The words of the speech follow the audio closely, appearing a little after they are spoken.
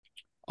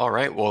All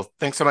right. Well,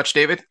 thanks so much,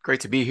 David. Great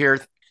to be here.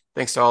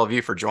 Thanks to all of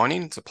you for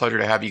joining. It's a pleasure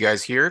to have you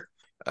guys here.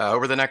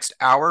 Over the next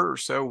hour or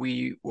so,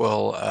 we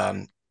will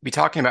be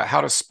talking about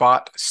how to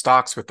spot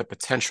stocks with the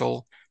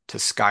potential to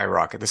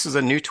skyrocket. This is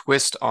a new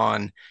twist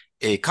on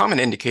a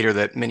common indicator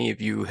that many of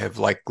you have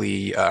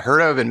likely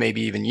heard of and maybe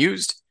even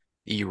used,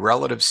 the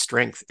relative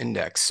strength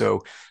index.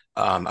 So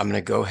I'm going to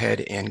go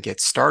ahead and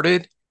get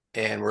started.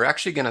 And we're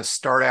actually going to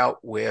start out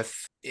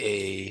with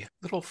a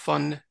little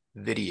fun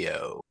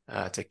video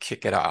to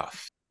kick it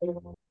off.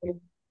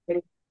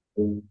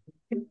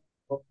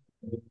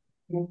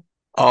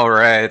 All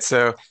right.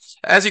 So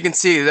as you can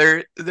see,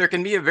 there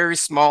can be a very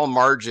small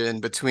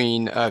margin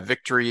between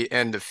victory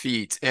and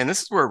defeat. And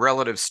this is where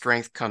relative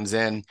strength comes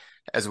in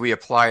as we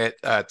apply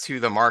it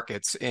to the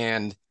markets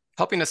and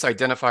helping us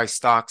identify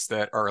stocks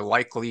that are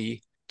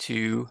likely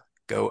to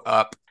go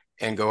up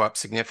and go up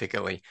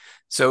significantly.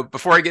 So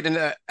before I get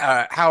into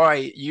how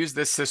I use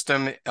this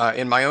system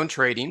in my own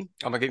trading,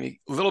 I'm going to give you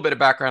a little bit of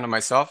background on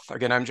myself.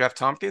 Again, I'm Jeff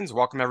Tompkins.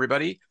 Welcome,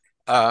 everybody.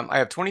 I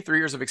have 23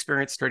 years of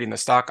experience trading the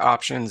stock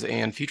options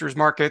and futures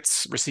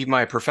markets, received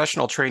my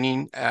professional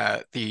training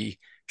at the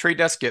trade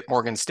desk at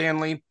Morgan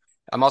Stanley.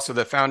 I'm also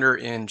the founder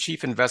and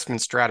chief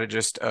investment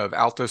strategist of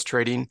Altos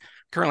Trading.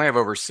 Currently, I have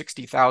over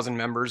 60,000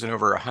 members in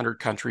over 100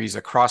 countries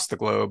across the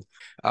globe.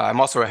 I'm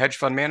also a hedge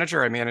fund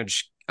manager. I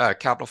manage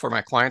capital for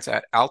my clients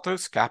at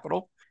Altos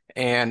Capital.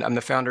 And I'm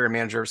the founder and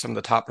manager of some of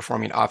the top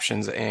performing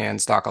options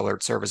and stock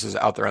alert services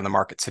out there on the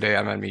market today.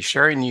 I'm going to be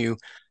sharing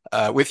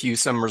with you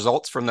some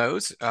results from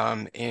those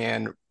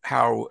and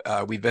how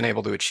we've been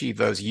able to achieve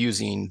those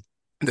using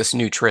this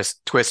new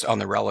twist on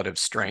the relative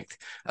strength.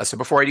 So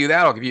before I do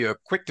that, I'll give you a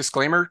quick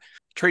disclaimer.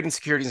 Trading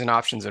securities and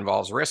options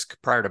involves risk.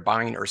 Prior to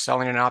buying or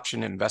selling an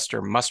option, an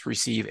investor must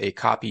receive a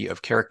copy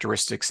of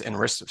characteristics and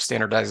risks of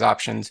standardized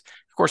options.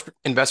 Of course,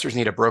 investors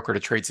need a broker to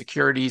trade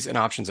securities and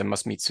options and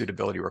must meet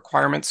suitability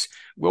requirements.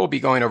 We'll be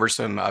going over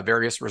some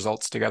various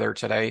results together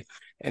today,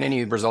 and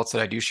any results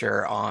that I do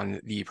share on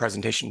the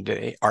presentation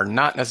today are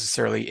not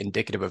necessarily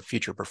indicative of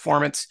future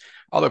performance,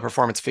 although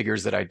performance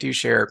figures that I do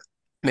share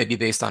may be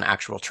based on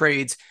actual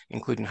trades,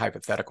 including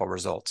hypothetical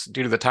results.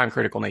 Due to the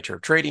time-critical nature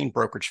of trading,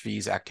 brokerage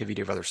fees, activity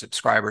of other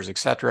subscribers,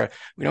 etc.,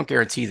 we don't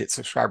guarantee that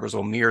subscribers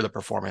will mirror the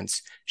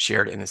performance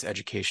shared in this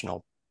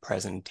educational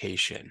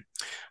presentation.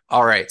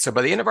 All right, so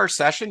by the end of our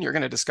session, you're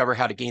going to discover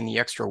how to gain the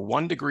extra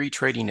 1-degree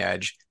trading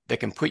edge that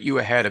can put you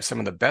ahead of some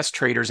of the best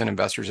traders and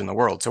investors in the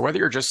world. So whether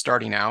you're just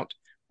starting out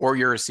or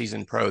you're a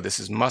seasoned pro, this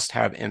is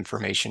must-have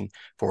information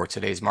for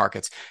today's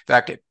markets. In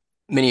fact,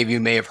 many of you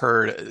may have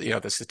heard,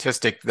 the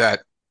statistic that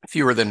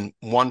fewer than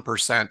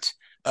 1%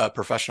 of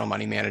professional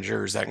money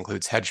managers, that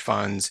includes hedge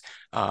funds,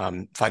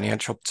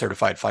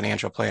 certified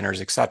financial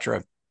planners,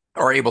 etc.,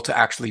 are able to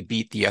actually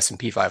beat the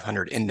S&P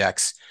 500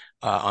 index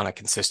on a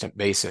consistent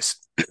basis.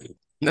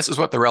 And this is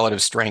what the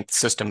relative strength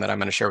system that I'm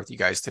going to share with you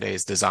guys today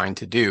is designed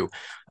to do.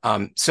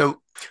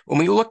 So when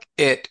we look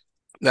at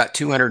that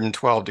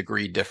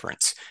 212-degree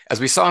difference, as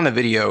we saw in the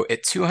video,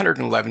 at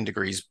 211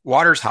 degrees,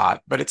 water's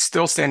hot, but it's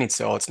still standing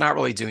still. It's not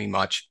really doing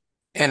much.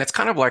 And it's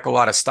kind of like a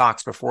lot of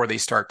stocks before they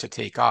start to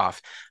take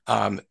off.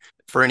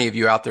 For any of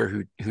you out there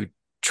who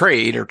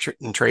trade or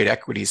trade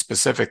equities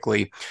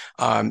specifically,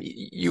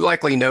 you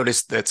likely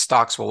notice that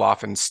stocks will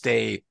often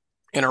stay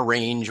in a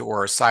range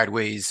or a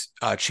sideways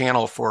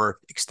channel for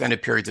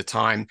extended periods of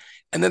time,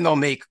 and then they'll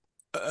make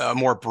a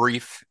more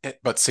brief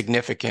but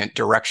significant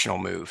directional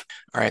move.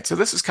 All right, so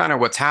this is kind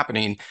of what's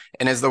happening.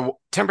 And as the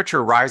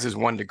temperature rises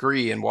 1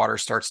 degree and water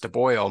starts to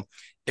boil,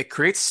 it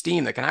creates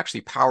steam that can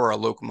actually power a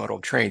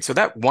locomotive train. So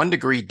that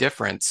 1-degree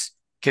difference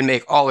can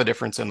make all the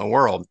difference in the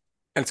world.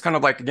 And it's kind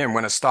of like, again,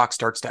 when a stock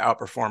starts to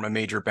outperform a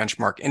major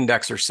benchmark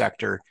index or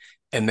sector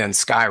and then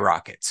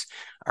skyrockets.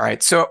 All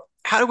right, so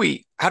how do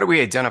we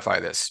identify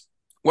this?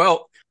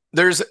 Well,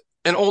 there's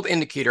an old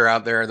indicator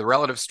out there, the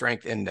relative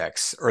strength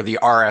index, or the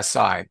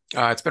RSI.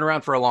 It's been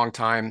around for a long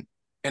time,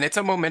 and it's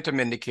a momentum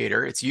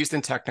indicator. It's used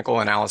in technical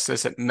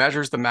analysis. It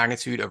measures the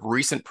magnitude of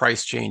recent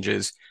price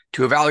changes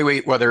to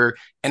evaluate whether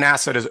an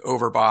asset is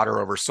overbought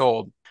or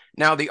oversold.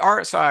 Now, the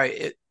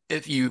RSI,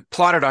 if you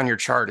plot it on your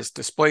chart, is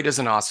displayed as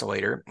an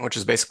oscillator, which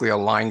is basically a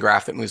line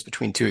graph that moves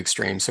between two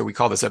extremes. So we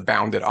call this a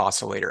bounded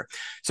oscillator.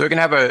 So it can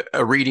have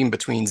a reading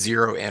between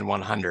 0 and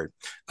 100.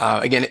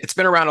 Again, it's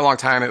been around a long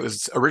time. It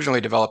was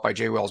originally developed by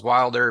J. Wells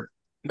Wilder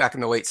back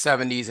in the late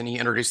 70s, and he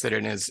introduced it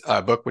in his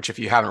book, which, if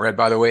you haven't read,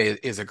 by the way,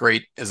 is a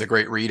great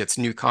read. It's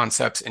New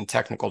Concepts in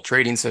Technical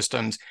Trading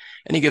Systems,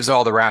 and he gives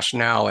all the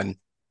rationale and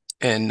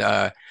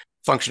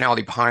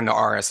functionality behind the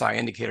RSI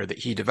indicator that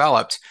he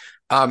developed.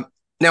 Now,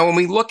 when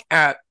we look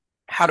at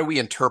how do we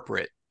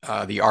interpret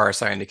the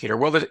RSI indicator?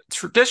 Well, the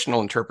traditional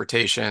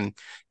interpretation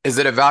is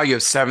that a value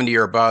of 70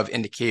 or above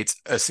indicates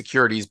a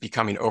security is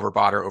becoming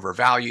overbought or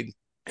overvalued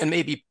and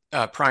may be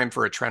primed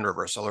for a trend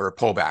reversal or a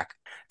pullback.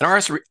 An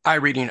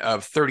RSI reading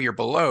of 30 or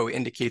below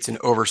indicates an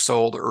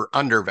oversold or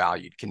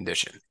undervalued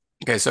condition.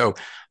 Okay, so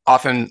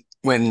often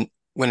when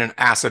an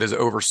asset is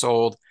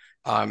oversold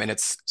and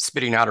it's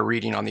spitting out a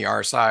reading on the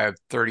RSI of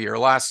 30 or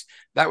less,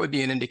 that would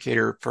be an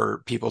indicator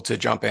for people to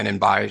jump in and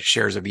buy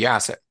shares of the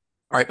asset.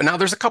 All right, but now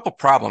there's a couple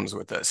problems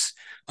with this.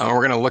 We're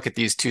going to look at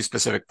these two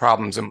specific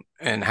problems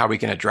and how we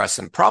can address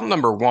them. Problem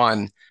number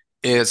one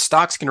is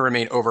stocks can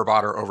remain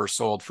overbought or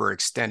oversold for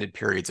extended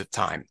periods of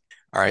time.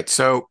 All right,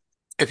 so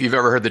if you've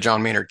ever heard the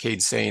John Maynard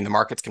Keynes saying the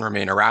markets can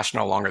remain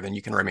irrational longer than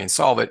you can remain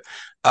solvent,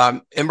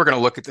 and we're going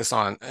to look at this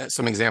on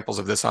some examples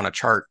of this on a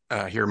chart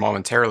here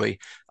momentarily.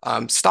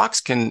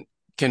 Stocks can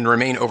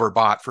remain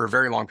overbought for a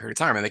very long period of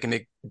time, and they can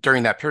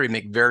during that period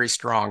make very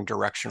strong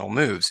directional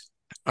moves.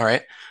 All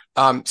right.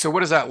 So what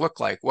does that look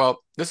like?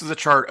 Well, this is a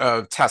chart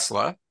of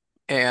Tesla,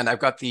 and I've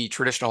got the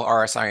traditional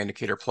RSI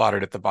indicator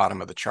plotted at the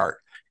bottom of the chart.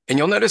 And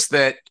you'll notice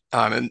that,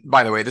 and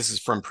by the way, this is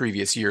from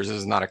previous years. This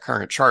is not a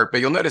current chart,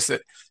 but you'll notice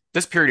that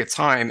this period of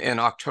time in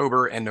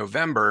October and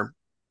November,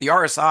 the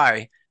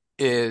RSI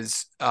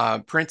is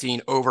printing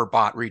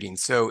overbought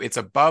readings. So it's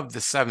above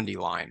the 70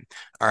 line.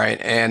 All right.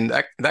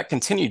 And that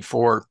continued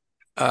for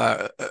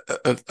a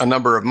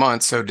number of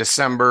months. So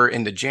December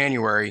into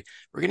January,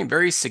 we're getting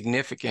very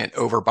significant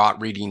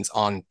overbought readings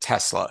on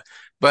Tesla.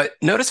 But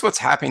notice what's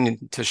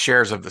happening to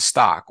shares of the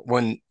stock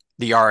when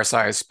the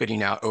RSI is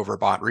spitting out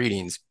overbought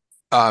readings.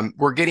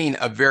 We're getting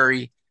a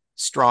very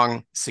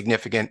strong,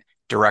 significant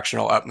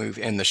directional up move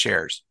in the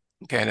shares.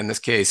 Okay, and in this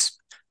case,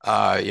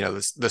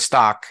 the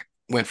stock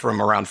went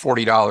from around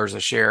 $40 a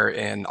share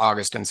in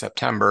August and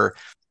September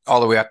all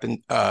the way up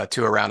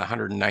to around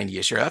 190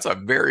 a share. That's a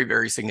very,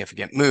 very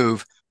significant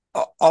move.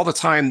 All the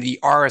time, the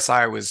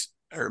RSI was,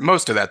 or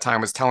most of that time,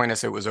 was telling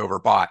us it was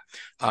overbought.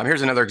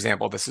 Here's another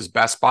example. This is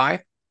Best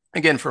Buy,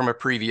 again, from a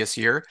previous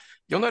year.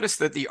 You'll notice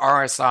that the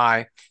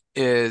RSI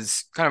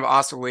is kind of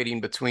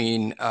oscillating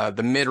between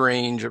the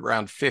mid-range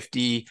around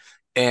 50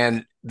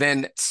 and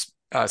then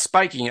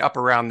spiking up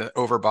around the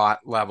overbought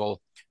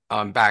level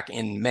back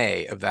in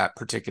May of that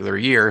particular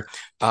year.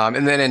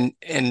 And then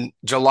in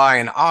July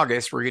and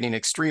August, we're getting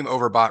extreme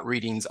overbought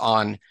readings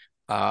on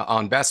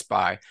Best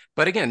Buy.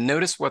 But again,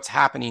 notice what's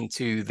happening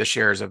to the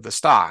shares of the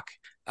stock.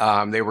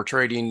 They were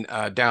trading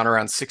down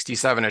around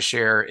 67 a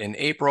share in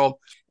April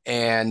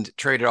and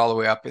traded all the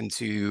way up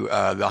into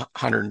the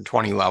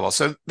 120 level.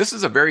 So this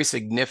is a very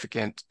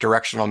significant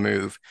directional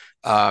move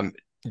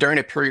during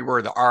a period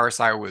where the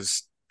RSI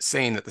was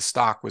saying that the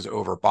stock was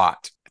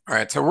overbought. All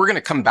right, so we're going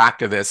to come back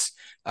to this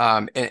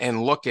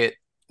and look at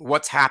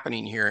what's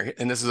happening here.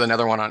 And this is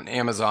another one on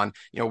Amazon.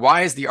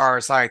 Why is the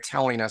RSI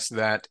telling us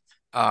that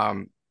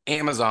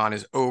Amazon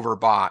is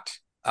overbought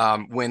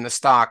when the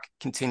stock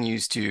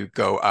continues to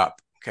go up?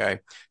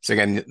 Okay, so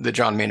again, the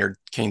John Maynard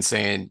Keynes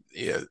saying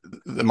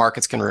the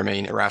markets can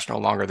remain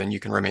irrational longer than you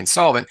can remain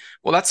solvent.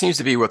 Well, that seems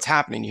to be what's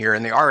happening here,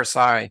 and the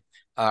RSI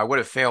would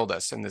have failed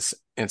us in this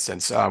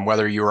instance.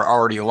 Whether you were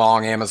already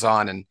long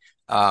Amazon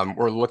and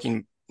we're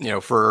looking,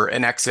 for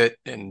an exit,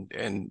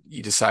 and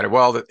you decided,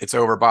 well, that it's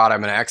overbought,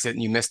 I'm going to exit,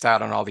 and you missed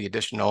out on all the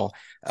additional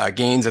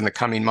gains in the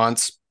coming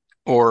months,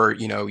 or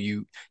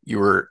you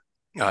were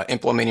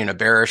implementing a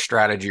bearish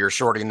strategy or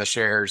shorting the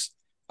shares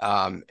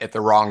at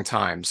the wrong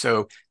time.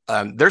 So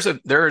there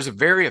is a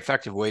very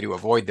effective way to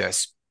avoid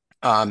this.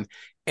 And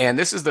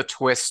this is the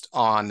twist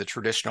on the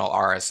traditional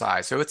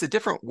RSI. So it's a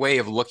different way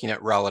of looking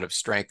at relative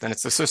strength, and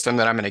it's the system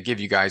that I'm going to give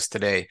you guys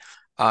today.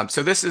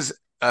 So this is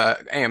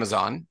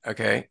Amazon.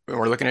 Okay,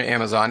 we're looking at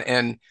Amazon,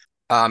 and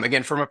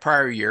again, from a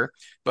prior year.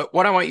 But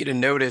what I want you to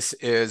notice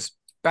is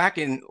back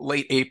in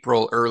late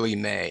April, early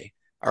May.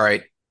 All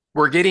right,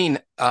 we're getting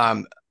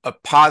a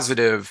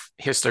positive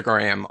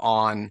histogram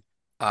on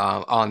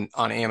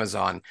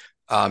Amazon.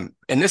 And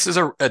this is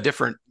a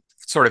different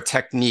sort of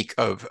technique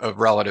of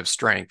relative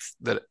strength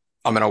that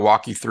I'm going to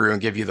walk you through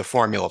and give you the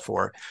formula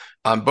for.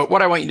 But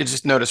what I want you to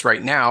just notice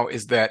right now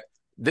is that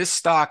this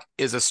stock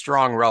is a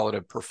strong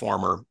relative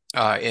performer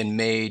in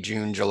May,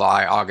 June,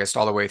 July, August,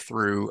 all the way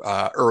through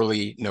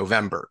early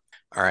November.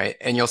 All right.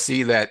 And you'll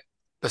see that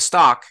the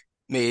stock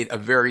made a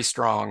very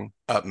strong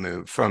up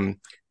move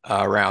from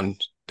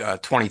around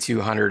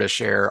 2,200 a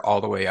share all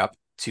the way up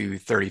to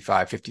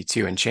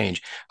 35.52 and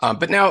change.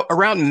 But now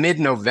around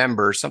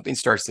mid-November, something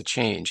starts to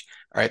change.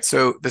 All right,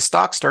 so the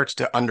stock starts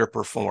to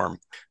underperform.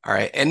 All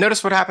right, and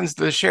notice what happens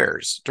to the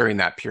shares during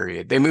that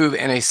period. They move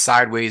in a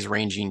sideways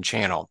ranging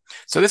channel.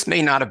 So this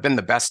may not have been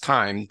the best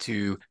time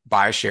to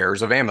buy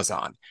shares of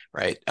Amazon,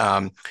 right?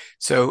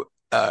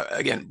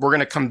 Again, we're going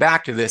to come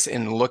back to this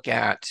and look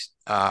at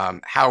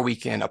how we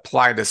can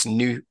apply this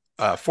new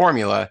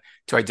formula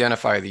to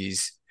identify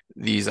these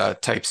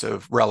types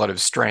of relative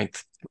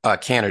strength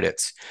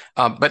candidates.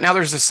 But now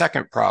there's a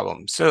second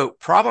problem. So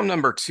problem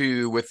number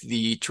 2 with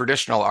the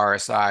traditional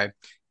RSI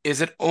is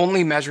it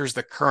only measures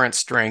the current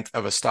strength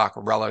of a stock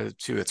relative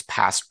to its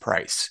past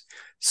price.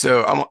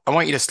 So I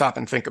want you to stop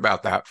and think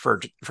about that for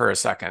a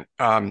second.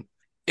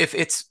 If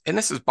it's, and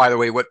this is, by the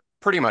way, what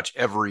pretty much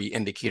every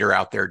indicator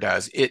out there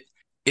does,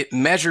 it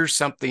measures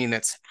something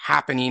that's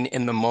happening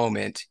in the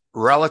moment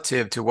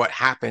relative to what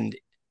happened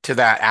to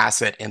that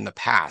asset in the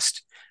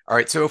past. All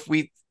right, so if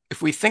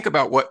we think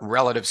about what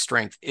relative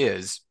strength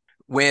is,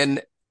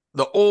 when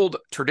the old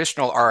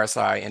traditional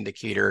RSI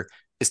indicator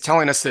is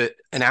telling us that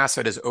an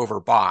asset is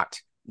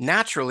overbought,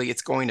 naturally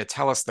it's going to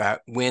tell us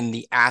that when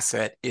the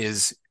asset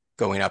is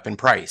going up in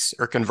price,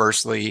 or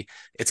conversely,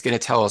 it's going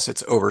to tell us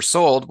it's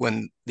oversold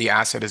when the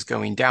asset is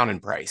going down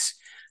in price.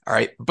 All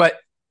right. But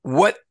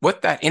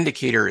what that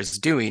indicator is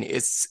doing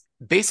is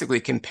basically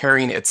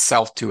comparing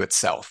itself to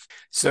itself.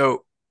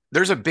 So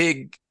there's a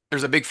big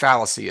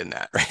fallacy in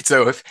that, right?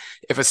 So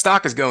if a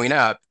stock is going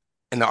up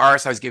and the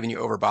RSI is giving you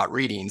overbought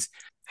readings,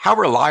 how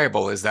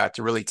reliable is that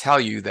to really tell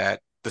you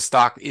that the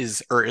stock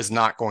is or is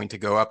not going to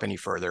go up any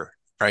further,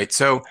 right?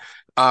 So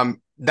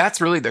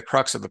that's really the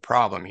crux of the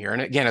problem here.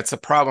 And again, it's a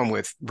problem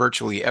with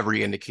virtually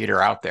every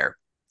indicator out there.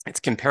 It's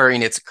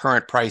comparing its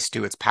current price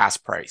to its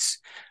past price,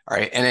 all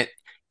right?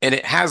 And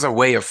it has a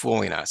way of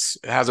fooling us.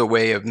 It has a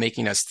way of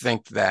making us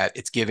think that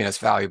it's giving us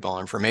valuable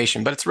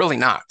information, but it's really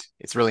not.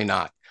 It's really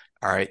not.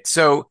 All right.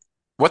 So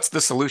what's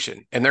the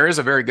solution? And there is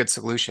a very good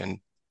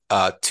solution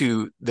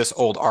to this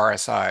old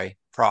RSI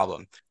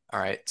problem. All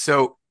right.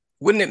 So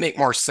wouldn't it make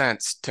more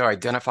sense to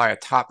identify a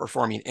top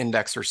performing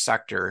index or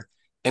sector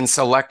and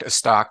select a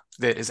stock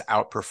that is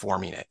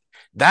outperforming it?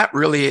 That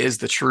really is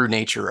the true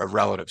nature of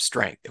relative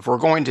strength. If we're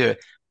going to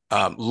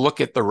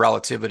look at the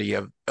relativity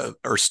of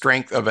or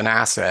strength of an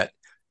asset,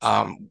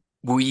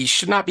 we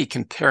should not be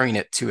comparing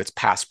it to its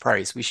past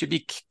price. We should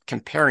be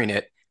comparing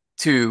it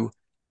to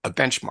a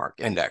benchmark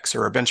index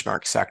or a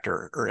benchmark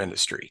sector or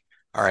industry.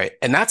 All right.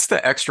 And that's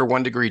the extra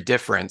 1 degree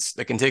difference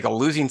that can take a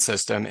losing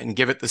system and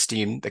give it the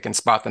steam that can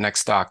spot the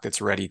next stock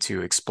that's ready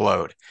to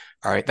explode.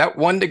 All right. That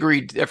 1 degree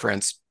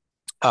difference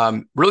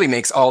really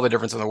makes all the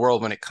difference in the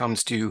world when it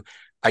comes to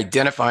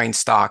identifying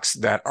stocks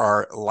that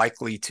are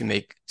likely to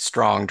make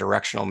strong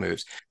directional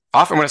moves.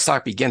 Often when a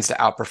stock begins to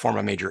outperform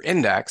a major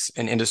index,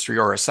 an industry,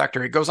 or a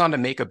sector, it goes on to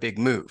make a big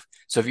move.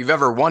 So if you've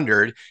ever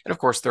wondered, and of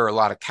course there are a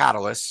lot of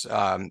catalysts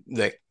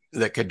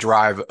that could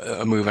drive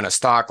a move in a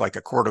stock, like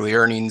a quarterly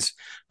earnings,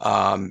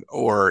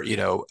 or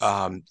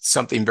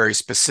something very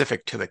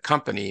specific to the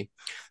company.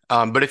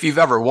 But if you've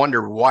ever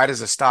wondered, why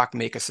does a stock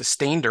make a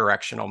sustained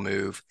directional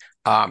move?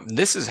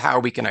 This is how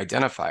we can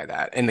identify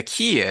that. And the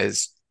key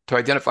is to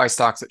identify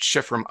stocks that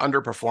shift from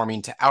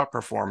underperforming to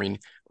outperforming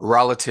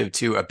relative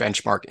to a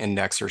benchmark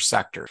index or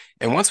sector.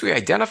 And once we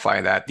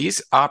identify that,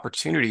 these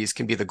opportunities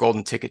can be the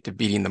golden ticket to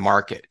beating the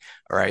market.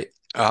 All right.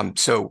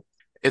 So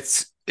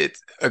it's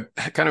a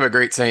kind of a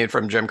great saying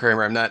from Jim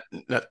Cramer. I'm not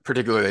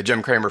particularly a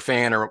Jim Cramer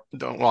fan or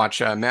don't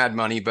watch Mad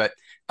Money, but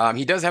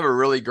he does have a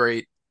really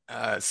great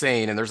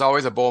saying, and there's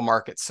always a bull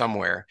market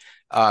somewhere.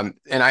 And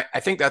I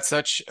think that's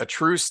such a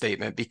true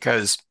statement,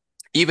 because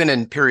even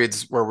in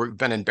periods where we've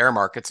been in bear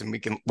markets, and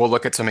we'll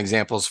look at some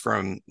examples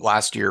from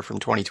last year, from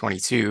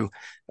 2022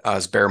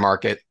 as bear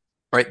market,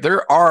 right?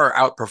 There are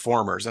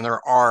outperformers and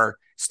there are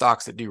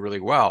stocks that do really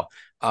well.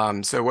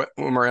 So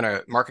when we're in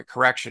a market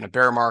correction, a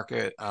bear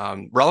market,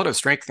 relative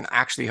strength can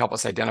actually help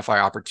us identify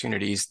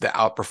opportunities that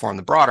outperform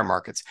the broader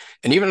markets.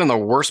 And even in the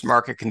worst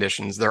market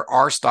conditions, there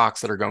are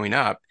stocks that are going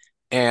up.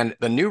 And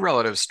the new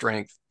relative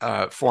strength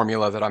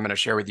formula that I'm going to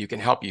share with you can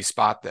help you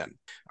spot them.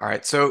 All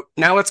right. So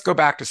now let's go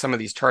back to some of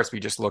these charts we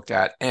just looked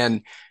at.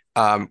 And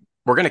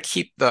we're going to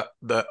keep the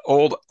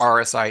old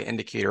RSI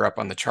indicator up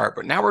on the chart,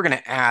 but now we're going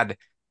to add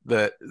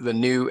the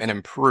new and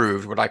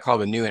improved, what I call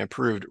the new and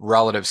improved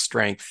relative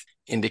strength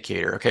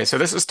indicator. Okay. So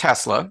this is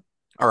Tesla.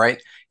 All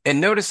right. And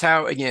notice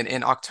how, again,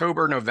 in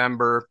October,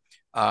 November,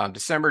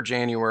 December,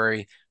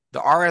 January, the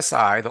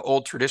RSI, the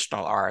old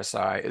traditional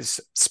RSI, is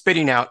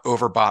spitting out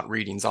overbought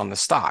readings on the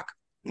stock.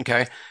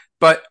 Okay.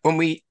 But when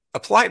we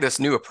apply this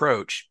new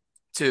approach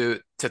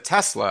to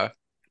Tesla,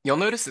 you'll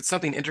notice that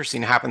something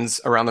interesting happens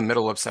around the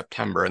middle of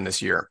September in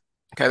this year.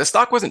 Okay. The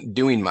stock wasn't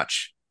doing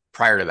much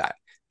prior to that.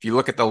 If you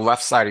look at the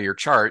left side of your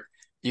chart,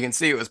 you can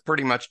see it was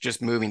pretty much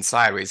just moving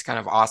sideways, kind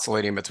of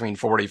oscillating between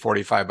 40,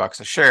 45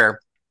 bucks a share.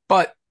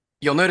 But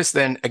you'll notice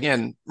then,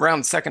 again,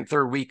 around second,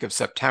 third week of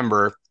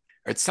September,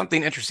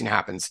 something interesting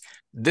happens.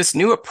 This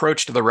new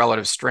approach to the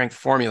relative strength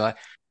formula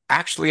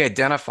actually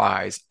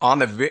identifies on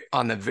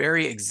the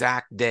very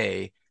exact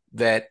day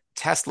that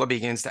Tesla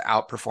begins to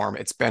outperform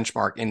its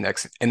benchmark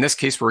index. In this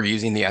case, we're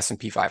using the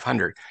S&P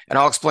 500, and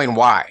I'll explain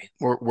why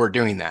we're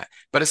doing that.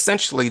 But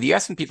essentially, the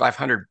S&P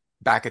 500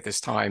 back at this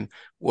time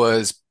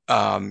was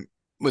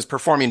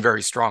performing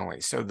very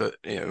strongly. So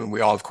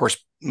we all, of course,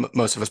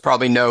 most of us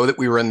probably know that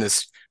we were in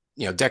this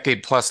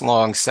decade plus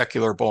long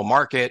secular bull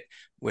market,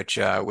 which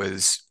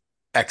was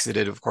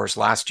exited, of course,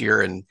 last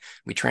year, and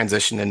we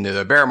transitioned into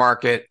the bear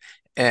market.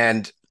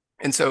 And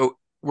so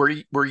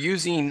we're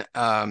using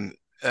the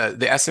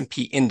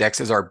S&P index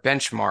as our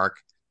benchmark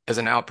as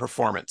an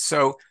outperformance.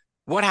 So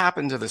what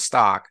happened to the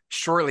stock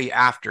shortly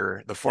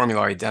after the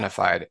formula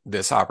identified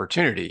this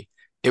opportunity?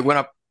 It went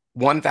up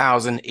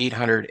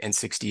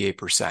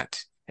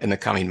 1,868% in the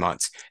coming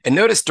months. And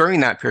notice during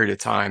that period of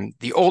time,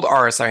 the old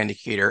RSI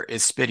indicator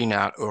is spitting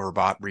out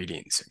overbought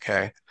readings.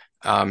 Okay.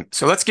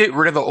 So let's get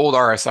rid of the old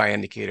RSI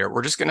indicator.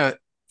 We're just going to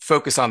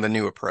focus on the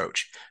new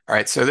approach. All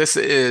right. So this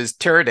is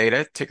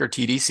Teradata, ticker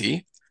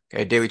TDC,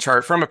 okay, daily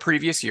chart from a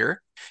previous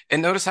year.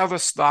 And notice how the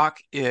stock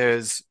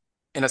is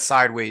in a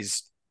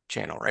sideways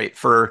channel, right?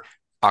 For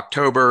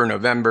October,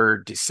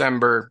 November,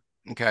 December.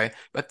 Okay.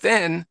 But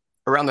then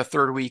around the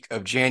third week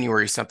of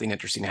January, something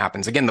interesting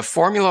happens. Again, the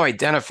formula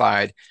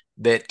identified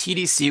that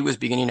TDC was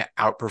beginning to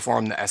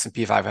outperform the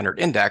S&P 500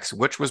 index,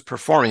 which was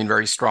performing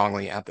very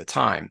strongly at the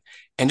time.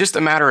 And just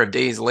a matter of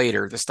days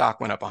later, the stock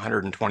went up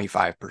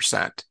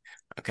 125%.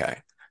 Okay.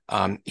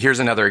 Here's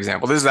another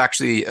example. This is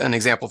actually an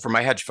example from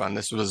my hedge fund.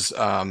 This was,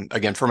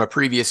 again, from a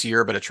previous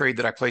year, but a trade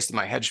that I placed in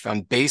my hedge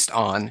fund based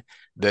on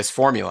this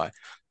formula.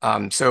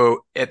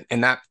 So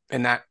in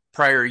that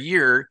prior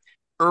year,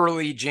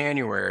 early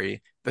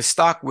January, the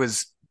stock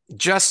was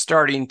just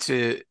starting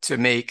to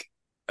make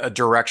a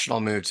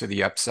directional move to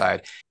the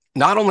upside.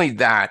 Not only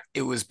that,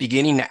 it was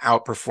beginning to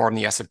outperform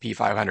the S&P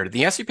 500.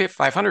 The S&P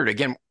 500,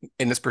 again,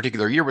 in this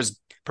particular year, was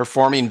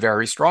performing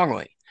very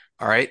strongly.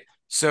 All right.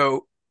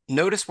 So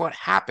notice what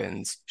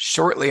happens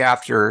shortly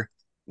after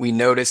we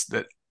notice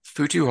that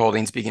Futu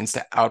Holdings begins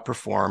to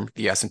outperform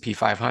the S&P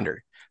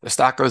 500. The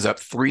stock goes up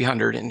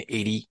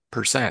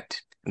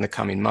 380% in the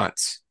coming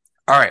months.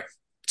 All right.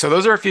 So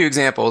those are a few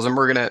examples, and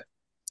we're going to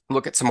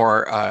look at some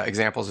more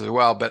examples as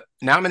well. But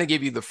now I'm going to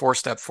give you the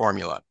 4-step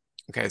formula.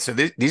 Okay, so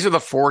these are the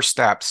 4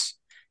 steps,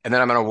 and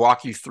then I'm going to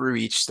walk you through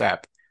each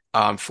step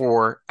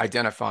for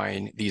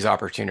identifying these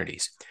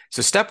opportunities.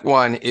 So step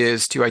 1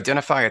 is to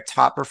identify a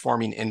top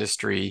performing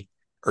industry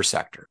or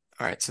sector.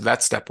 All right, so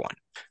that's step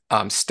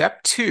 1.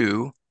 Step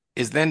 2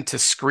 is then to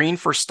screen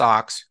for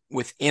stocks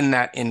within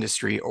that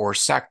industry or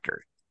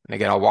sector. And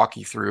again, I'll walk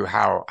you through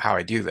how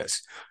I do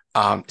this.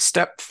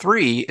 Step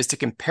 3 is to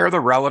compare the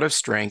relative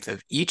strength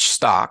of each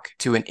stock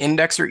to an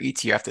index or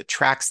ETF that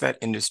tracks that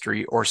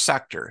industry or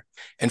sector.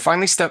 And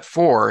finally, step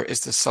 4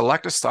 is to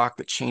select a stock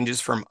that changes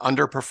from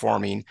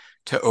underperforming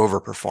to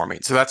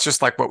overperforming. So that's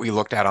just like what we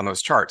looked at on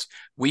those charts.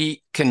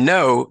 We can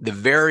know the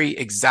very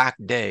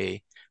exact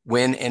day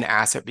when an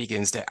asset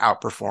begins to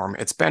outperform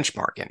its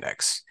benchmark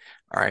index.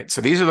 All right, so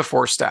these are the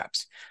 4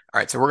 steps. All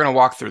right, so we're going to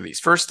walk through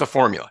these. First, the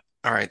formula.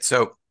 All right,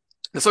 so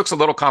this looks a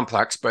little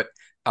complex, but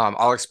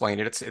I'll explain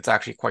it. It's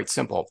actually quite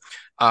simple.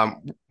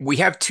 We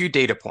have 2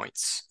 data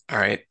points. All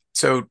right.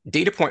 So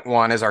data point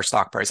 1 is our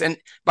stock price. And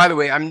by the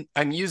way,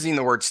 I'm using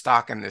the word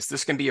stock in this.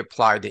 This can be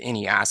applied to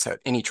any asset,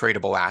 any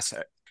tradable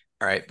asset.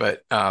 All right.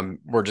 But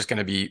we're just going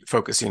to be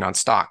focusing on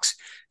stocks.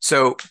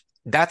 So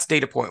that's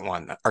data point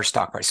 1, our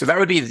stock price. So that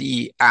would be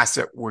the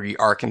asset we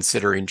are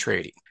considering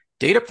trading.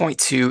 Data point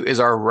 2 is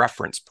our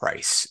reference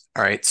price.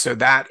 All right. So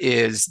that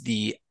is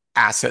the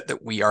asset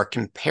that we are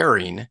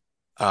comparing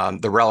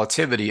the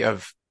relativity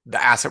of the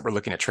asset we're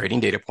looking at trading,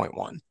 data point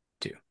 1,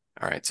 2.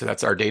 All right, so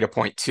that's our data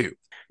point 2.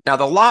 Now,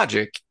 the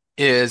logic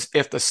is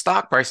if the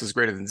stock price is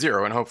greater than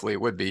 0, and hopefully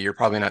it would be, you're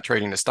probably not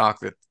trading a stock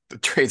that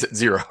trades at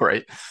 0,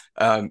 right?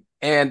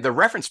 And the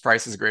reference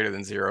price is greater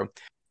than 0,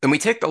 then we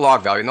take the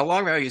log value, and the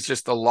log value is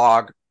just the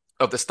log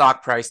of the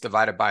stock price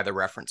divided by the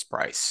reference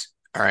price.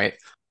 All right,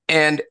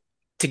 and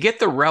to get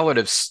the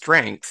relative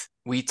strength,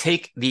 we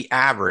take the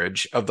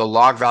average of the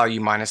log value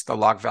minus the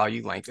log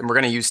value length. And we're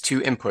going to use 2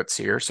 inputs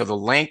here. So the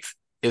length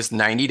is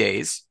 90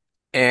 days.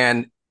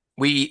 And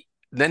we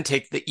then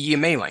take the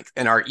EMA length.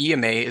 And our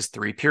EMA is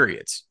 3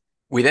 periods.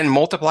 We then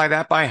multiply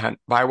that by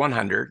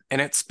 100,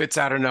 and it spits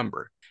out a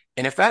number.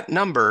 And if that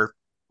number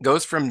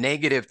goes from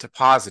negative to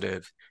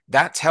positive,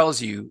 that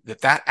tells you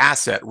that that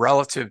asset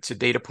relative to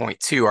data point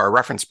 2, our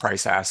reference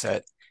price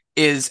asset,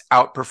 is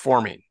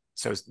outperforming.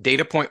 So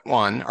data point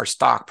 1, our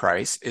stock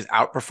price, is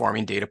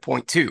outperforming data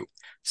point 2.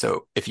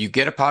 So if you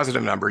get a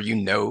positive number, you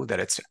know that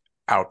it's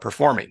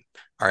outperforming.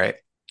 All right.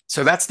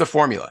 So that's the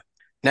formula.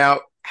 Now,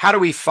 how do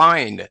we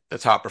find the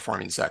top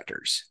performing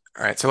sectors?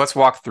 All right. So let's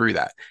walk through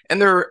that. And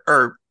there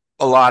are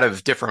a lot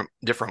of different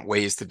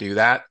ways to do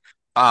that.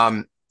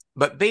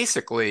 But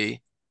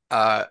basically,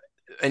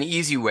 an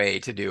easy way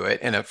to do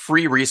it and a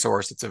free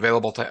resource that's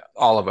available to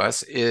all of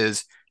us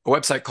is a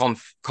website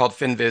called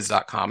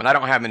finviz.com. And I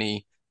don't have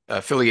any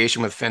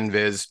affiliation with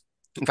FinViz.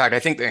 In fact, I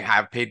think they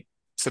have paid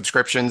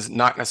subscriptions,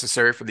 not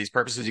necessary for these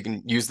purposes. You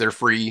can use their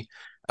free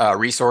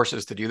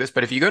resources to do this.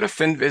 But if you go to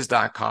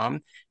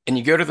finviz.com and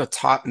you go to the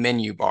top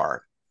menu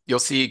bar, you'll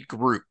see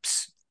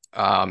groups.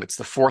 It's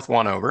the 4th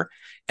one over.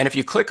 And if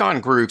you click on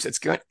groups, it's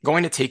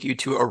going to take you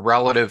to a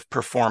relative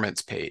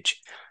performance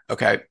page.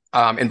 Okay.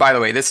 And by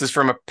the way, this is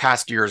from a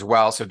past year as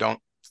well. So don't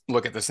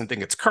look at this and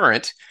think it's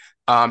current.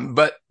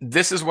 But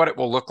this is what it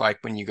will look like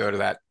when you go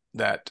to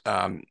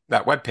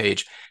that web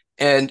page.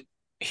 And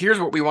here's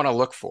what we want to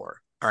look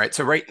for. All right.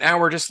 So right now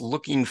we're just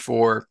looking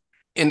for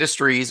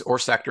industries or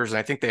sectors, and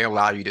I think they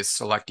allow you to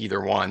select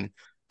either one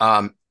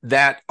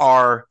that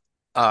are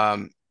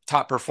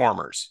top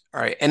performers.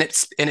 All right. And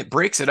it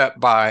breaks it up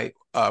by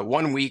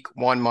 1 week,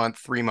 1 month,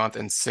 3 month,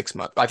 and 6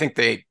 month. I think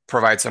they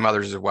provide some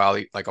others as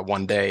well, like a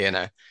 1 day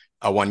and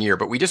a 1 year.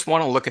 But we just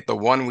want to look at the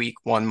 1 week,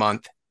 1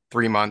 month,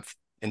 3 month,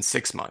 and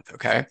 6 month.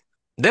 Okay.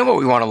 Then what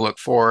we want to look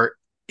for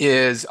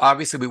is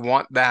obviously we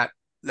want that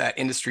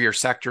industry or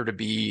sector to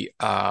be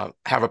have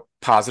a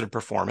positive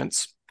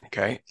performance.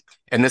 Okay.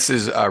 And this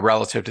is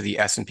relative to the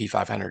S&P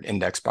 500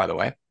 index, by the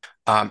way.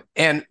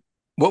 And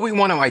what we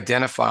want to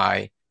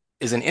identify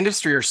is an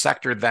industry or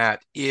sector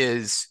that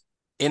is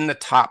in the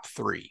top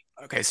 3.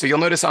 Okay. So you'll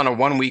notice on a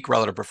 1 week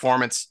relative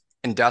performance,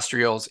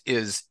 industrials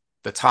is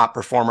the top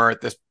performer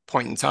at this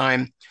point in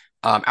time,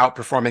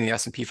 outperforming the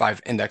S&P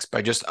 5 index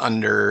by just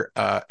under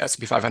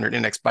S&P 500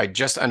 index by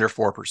just under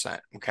 4%.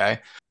 Okay.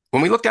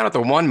 When we look down at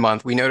the 1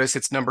 month, we notice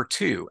it's number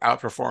 2,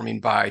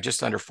 outperforming by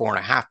just under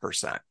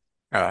 4.5%,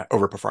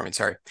 overperforming,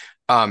 sorry.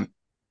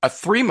 A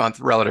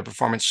 3-month relative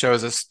performance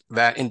shows us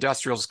that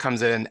industrials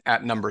comes in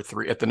at number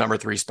 3, at the number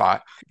 3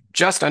 spot,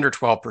 just under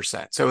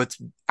 12%. So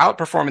it's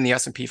outperforming the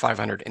S&P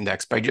 500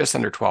 index by just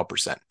under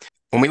 12%.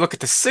 When we look at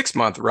the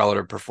 6-month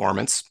relative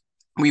performance,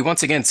 we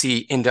once again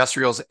see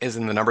industrials is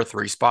in the number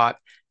 3 spot,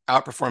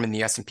 outperforming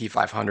the S&P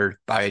 500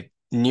 by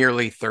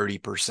nearly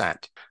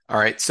 30%. All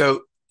right,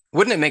 so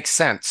wouldn't it make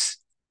sense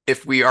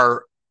if we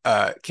are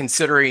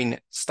considering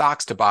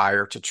stocks to buy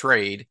or to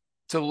trade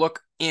to look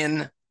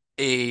in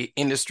a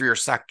industry or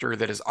sector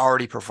that is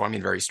already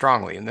performing very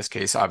strongly? In this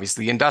case,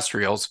 obviously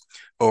industrials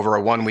over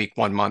a 1 week,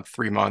 1 month,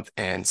 3 month,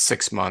 and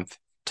 6 month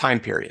time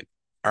period.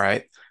 All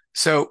right.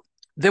 So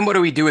then what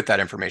do we do with that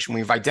information?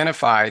 We've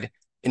identified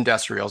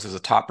industrials as a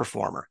top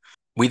performer.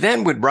 We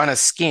then would run a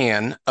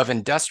scan of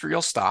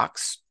industrial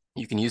stocks.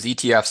 You can use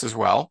ETFs as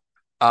well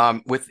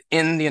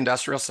within the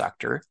industrial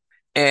sector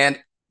and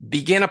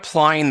begin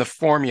applying the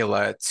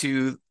formula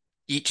to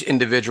each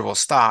individual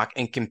stock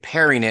and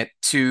comparing it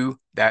to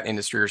that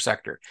industry or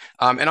sector.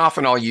 And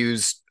often I'll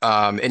use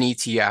an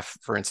ETF,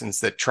 for instance,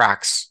 that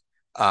tracks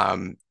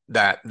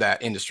that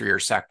industry or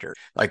sector.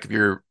 Like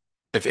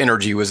if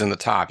energy was in the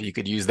top, you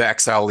could use the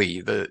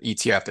XLE, the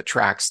ETF that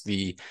tracks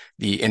the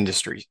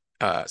industry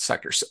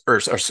sector, or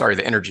sorry,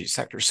 the energy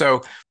sector.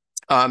 So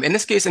in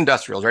this case,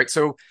 industrials, right?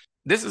 So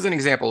this is an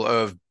example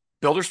of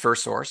Builder's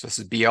First Source. This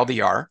is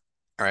BLDR,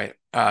 all right?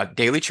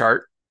 Daily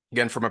chart,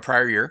 again, from a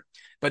prior year.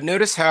 But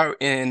notice how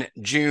in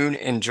June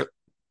and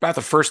about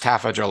the first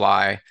half of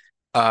July,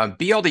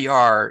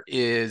 BLDR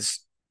is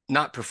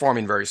not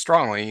performing very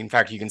strongly. In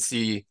fact, you can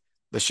see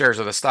the shares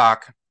of the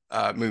stock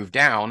move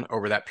down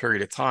over that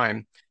period of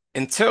time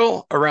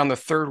until around the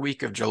 3rd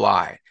week of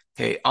July.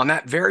 Okay, on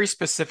that very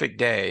specific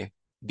day,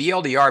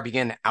 BLDR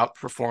began to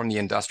outperform the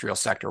industrial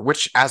sector,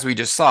 which, as we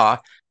just saw,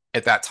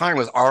 at that time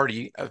was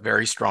already a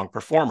very strong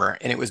performer,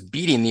 and it was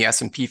beating the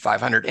S&P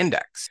 500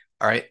 index.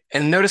 All right,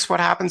 and notice what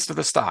happens to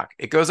the stock.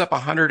 It goes up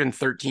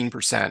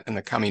 113% in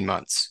the coming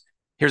months.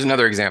 Here's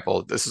another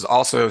example. This is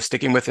also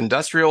sticking with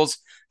industrials,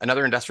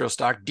 another industrial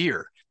stock,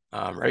 Deere,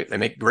 right? They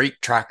make great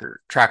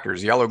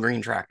tractors,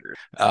 yellow-green tractors.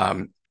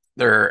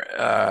 They're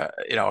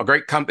a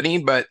great company,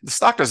 but the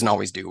stock doesn't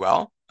always do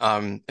well.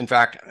 In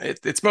fact,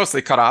 it's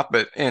mostly cut off,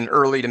 but in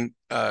early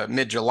to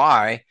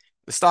mid-July,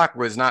 the stock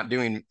was not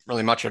doing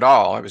really much at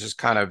all. It was just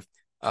kind of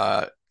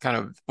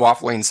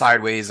waffling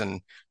sideways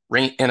and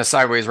in a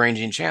sideways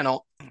ranging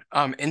channel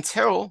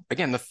until,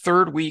 again, the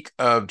 3rd week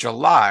of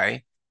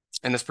July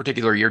in this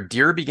particular year,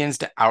 Deere begins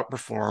to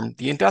outperform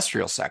the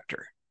industrial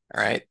sector.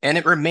 All right, and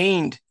it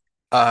remained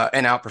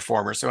an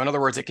outperformer. So in other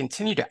words, it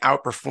continued to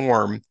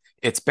outperform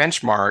its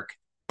benchmark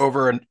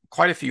over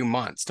quite a few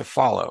months to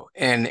follow.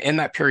 And in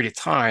that period of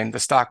time, the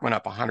stock went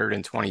up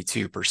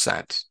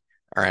 122%.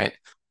 All right.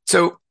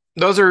 So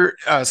those are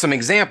some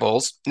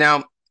examples.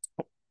 Now,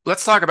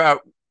 let's talk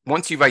about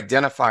once you've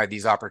identified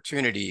these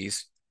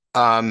opportunities,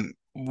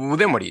 well,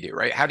 then what do you do,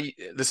 right?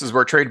 This is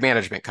where trade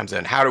management comes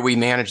in. How do we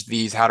manage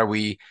these? How do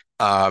we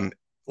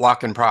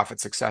lock in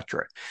profits, et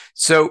cetera?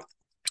 So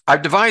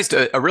I've devised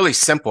a really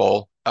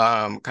simple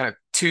kind of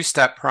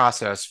 2-step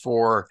process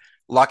for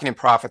locking in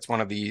profits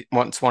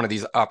once one of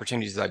these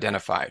opportunities is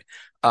identified.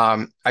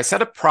 I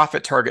set a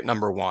profit target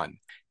number 1,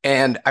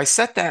 and I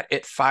set that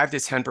at 5 to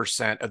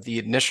 10% of the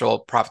initial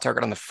profit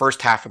target on the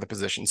first half of the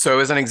position. So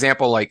as an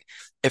example, like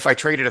if I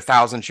traded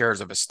 1,000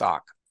 shares of a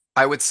stock,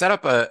 I would set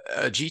up a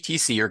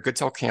GTC or good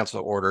till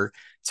cancel order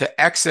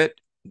to exit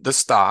the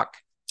stock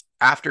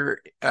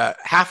after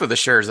half of the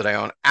shares that I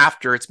own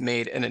after it's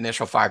made an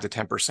initial 5 to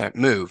 10%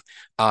 move.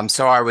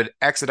 So I would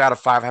exit out of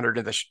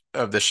 500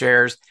 of the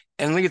shares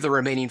and leave the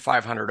remaining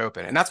 500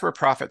 open. And that's where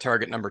profit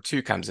target number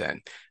 2 comes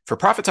in. For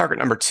profit target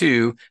number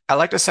 2, I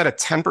like to set a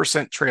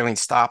 10% trailing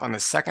stop on the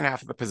second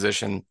half of the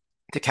position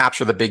to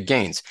capture the big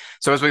gains.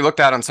 So as we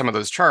looked at on some of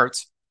those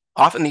charts,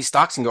 often these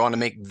stocks can go on to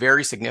make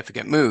very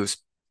significant moves,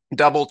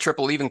 double,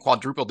 triple, even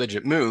quadruple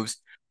digit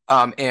moves.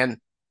 And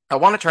I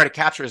want to try to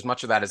capture as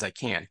much of that as I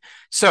can.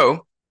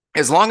 So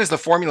as long as the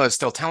formula is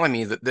still telling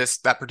me that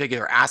that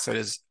particular asset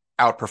is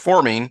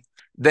outperforming,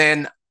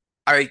 then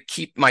I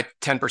keep my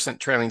 10%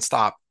 trailing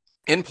stop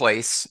in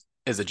place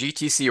as a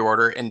GTC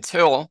order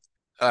until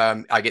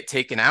I get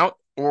taken out,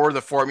 or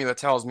the formula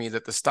tells me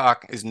that the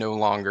stock is no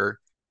longer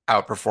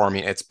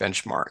outperforming its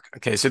benchmark.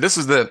 Okay, so this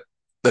is the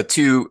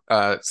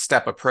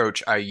 2-step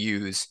approach I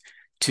use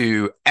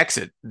to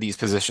exit these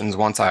positions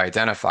once I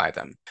identify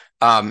them.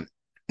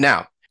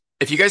 Now,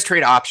 if you guys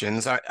trade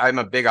options, I'm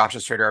a big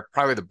options trader.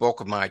 Probably the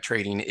bulk of my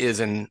trading is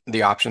in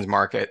the options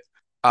market.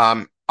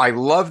 I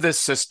love this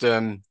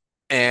system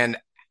and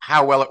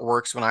how well it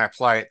works when I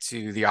apply it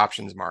to the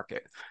options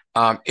market.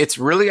 It's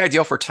really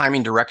ideal for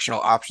timing directional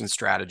option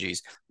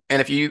strategies.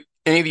 And if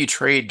any of you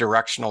trade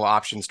directional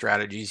option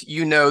strategies,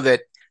 you know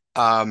that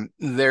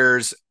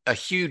there's a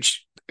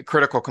huge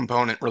critical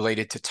component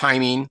related to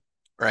timing,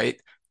 right?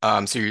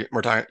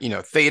 We're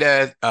talking,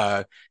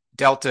 theta,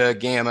 delta,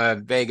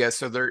 gamma, vega.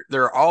 So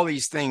there are all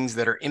these things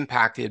that are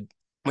impacted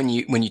when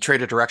you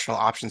trade a directional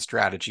option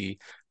strategy,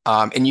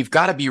 and you've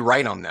got to be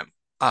right on them.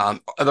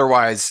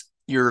 Otherwise,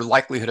 your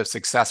likelihood of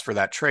success for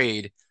that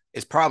trade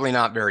is probably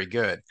not very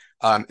good.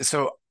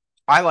 So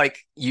I like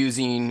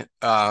using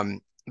the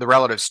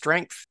relative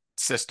strength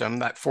system,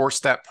 that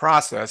 4-step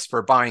process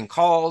for buying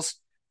calls,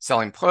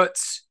 selling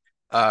puts,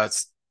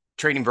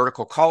 trading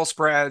vertical call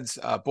spreads,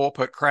 bull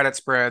put credit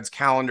spreads,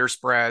 calendar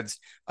spreads.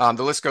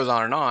 The list goes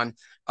on and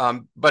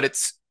on. But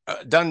it's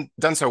done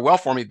so well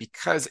for me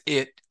because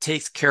it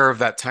takes care of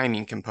that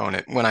timing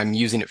component when I'm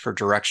using it for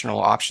directional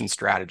option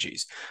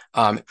strategies.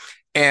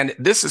 And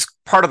this is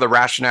part of the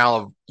rationale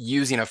of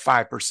using a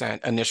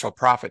 5% initial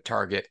profit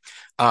target,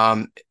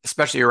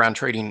 especially around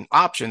trading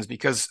options,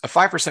 because a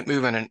 5%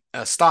 move in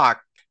a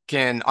stock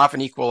can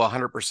often equal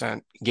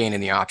 100% gain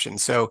in the option.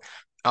 So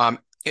a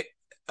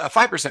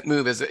 5%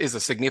 move is a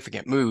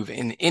significant move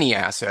in any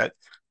asset.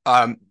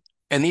 And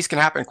these can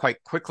happen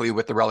quite quickly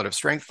with the relative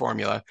strength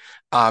formula.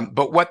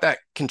 But what that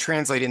can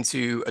translate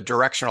into a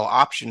directional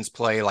options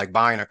play, like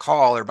buying a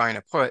call or buying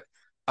a put,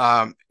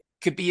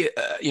 could be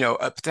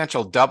a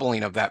potential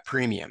doubling of that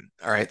premium.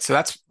 All right, so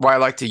that's why I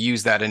like to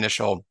use that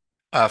initial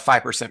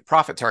 5%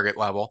 profit target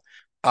level.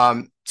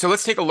 So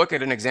let's take a look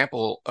at an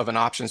example of an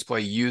options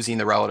play using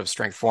the relative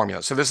strength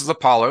formula. So this is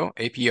Apollo,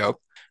 APO,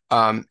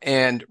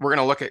 and we're going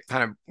to look at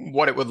kind of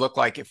what it would look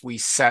like if we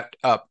set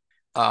up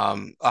a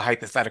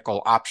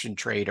hypothetical option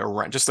trade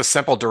or just a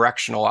simple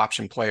directional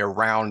option play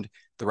around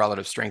the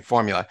relative strength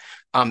formula.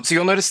 So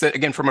you'll notice that,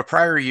 again, from a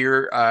prior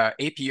year,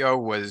 APO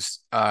was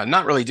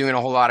not really doing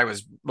a whole lot. It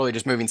was really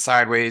just moving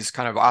sideways,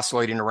 kind of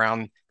oscillating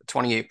around the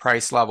 28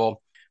 price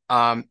level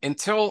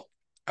until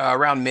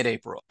around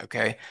mid-April,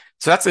 okay?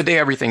 So that's the day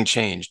everything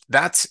changed.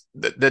 That's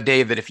the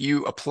day that if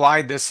you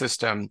applied this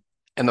system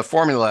and the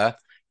formula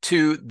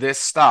to this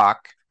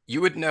stock,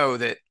 you would know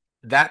that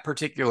that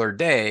particular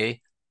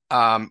day,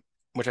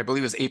 which I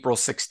believe was April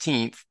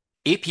 16th,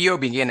 APO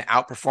began to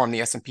outperform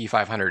the S&P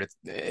 500,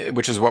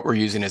 which is what we're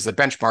using as the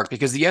benchmark,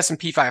 because the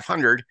S&P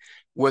 500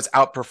 was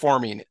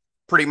outperforming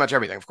pretty much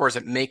everything. Of course,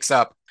 it makes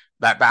up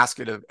that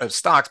basket of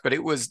stocks, but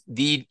it was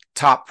the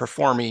top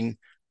performing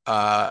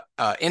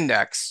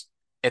index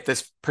at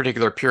this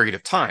particular period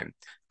of time.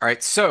 All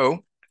right,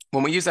 so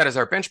when we use that as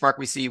our benchmark,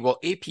 we see, well,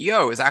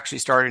 APO is actually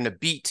starting to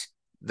beat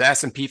the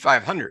S&P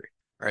 500,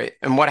 right?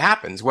 And what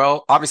happens?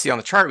 Well, obviously on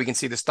the chart, we can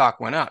see the stock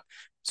went up.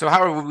 So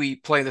how would we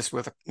play this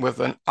with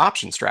an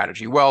option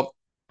strategy? Well,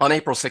 on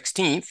April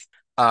 16th,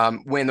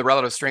 when the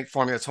relative strength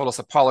formula told us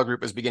Apollo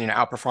Group was beginning to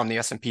outperform the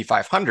S&P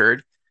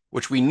 500,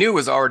 which we knew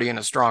was already in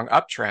a strong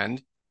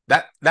uptrend,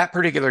 that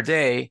particular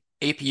day,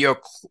 APO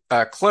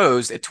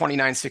closed at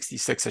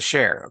 $29.66 a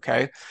share,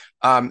 okay?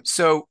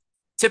 So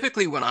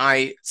typically when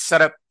I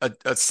set up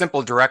a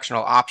simple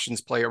directional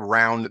options play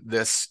around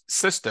this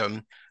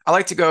system, I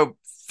like to go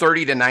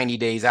 30 to 90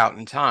 days out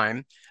in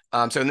time.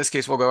 So in this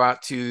case, we'll go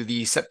out to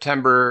the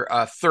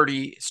September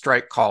 30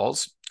 strike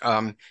calls.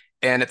 And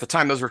at the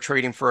time, those were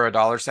trading for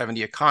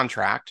 $1.70 a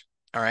contract.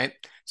 All right.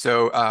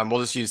 So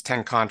we'll just use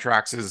 10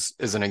 contracts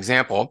as an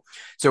example.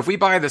 So if we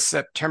buy the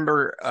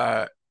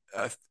September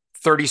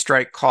 30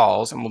 strike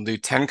calls and we'll do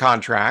 10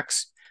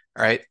 contracts,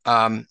 all right,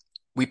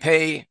 we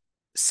pay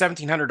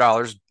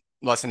 $1,700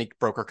 less any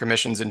broker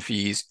commissions and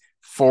fees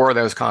for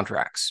those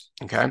contracts.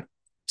 Okay.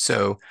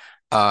 So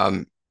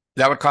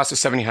that would cost us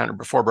 $1,700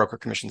 before broker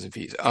commissions and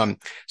fees.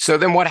 So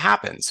then what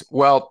happens?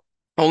 Well,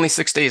 only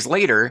 6 days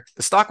later,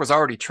 the stock was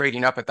already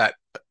trading up at that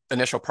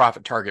initial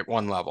profit target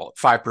one level,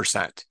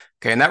 5%.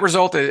 Okay, and that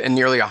resulted in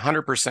nearly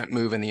 100%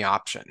 move in the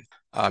option.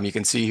 You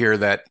can see here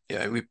that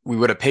we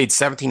would have paid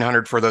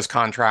 $1,700 for those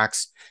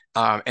contracts,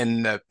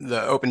 and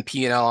the open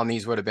P&L on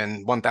these would have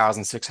been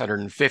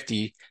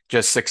 $1,650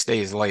 just 6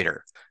 days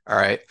later. All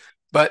right,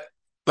 but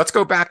let's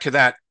go back to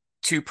that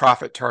two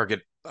profit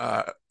target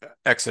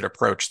exit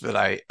approach that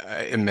I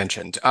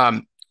mentioned.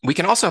 We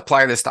can also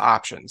apply this to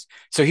options.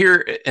 So here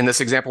in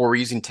this example, we're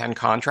using 10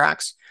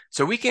 contracts.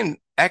 So we can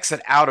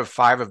exit out of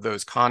 5 of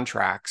those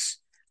contracts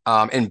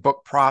and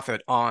book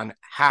profit on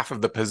half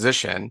of the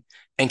position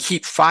and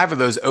keep 5 of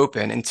those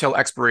open until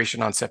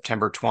expiration on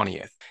September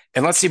 20th.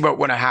 And let's see what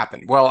would have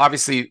happened. Well,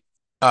 obviously,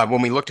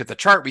 when we looked at the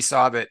chart, we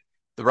saw that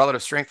the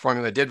relative strength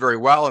formula did very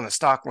well and the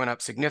stock went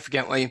up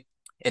significantly.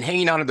 And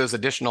hanging on to those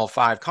additional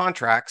 5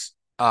 contracts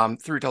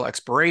through till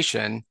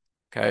expiration,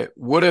 okay,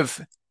 would have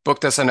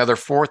booked us another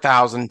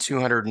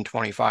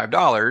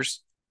 $4,225,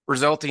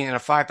 resulting in a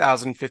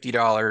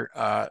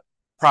 $5,050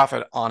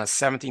 profit on a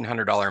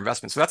 $1,700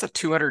 investment. So that's a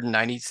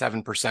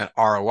 297%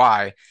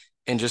 ROI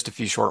in just a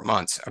few short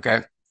months,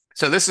 okay?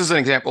 So this is an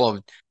example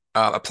of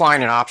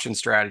applying an option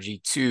strategy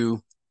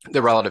to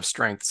the relative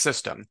strength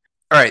system.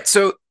 All right,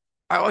 so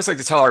I always like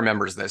to tell our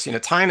members this,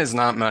 time is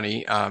not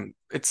money.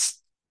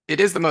 It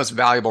is the most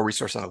valuable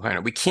resource on the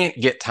planet. We can't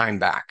get time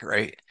back,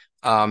 right?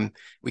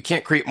 We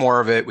can't create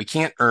more of it. We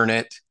can't earn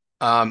it.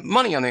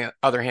 Money, on the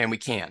other hand, we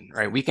can,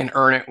 right? We can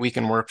earn it, we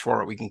can work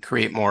for it, we can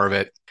create more of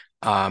it.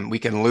 We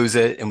can lose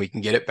it and we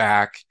can get it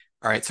back.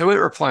 All right. So it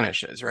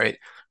replenishes, right?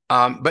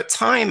 But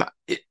time,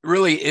 it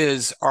really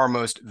is our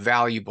most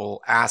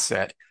valuable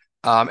asset.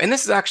 And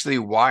this is actually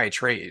why I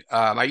trade.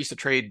 I used to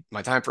trade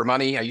my time for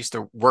money. I used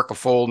to work a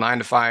full 9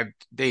 to 5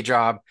 day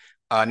job.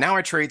 Now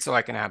I trade so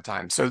I can have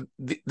time. So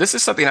this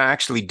is something I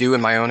actually do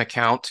in my own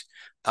account.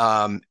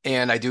 And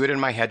I do it in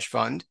my hedge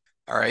fund.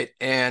 All right.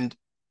 And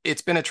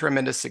it's been a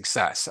tremendous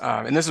success.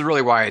 And this is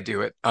really why I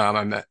do it.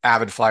 I'm an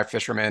avid fly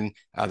fisherman.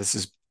 This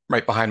is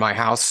right behind my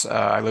house.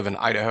 I live in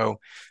Idaho.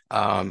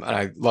 And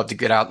I love to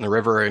get out in the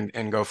river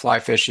and go fly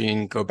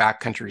fishing, go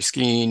backcountry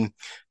skiing,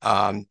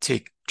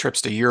 take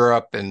trips to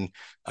Europe and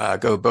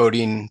go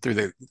boating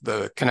through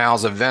the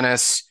canals of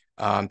Venice,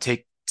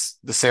 take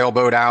the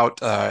sailboat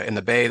out in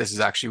the bay. This is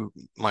actually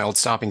my old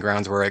stomping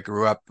grounds where I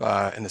grew up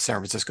in the San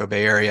Francisco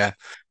Bay Area.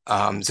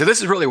 So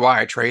this is really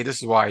why I trade.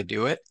 This is why I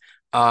do it.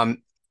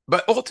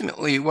 But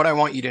ultimately, what I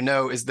want you to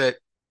know is that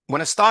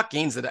when a stock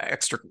gains an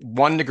extra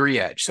 1 degree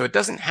edge, so it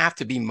doesn't have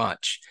to be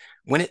much,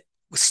 when it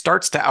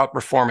starts to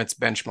outperform its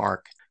benchmark,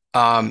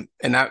 and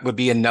that would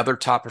be another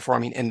top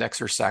performing index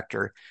or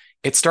sector,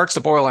 it starts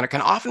to boil and it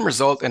can often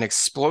result in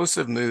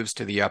explosive moves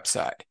to the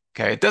upside.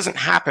 Okay. It doesn't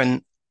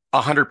happen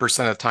 100%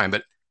 of the time,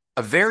 but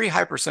a very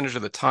high percentage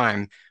of the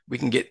time, we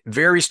can get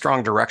very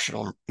strong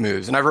directional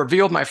moves. And I've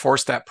revealed my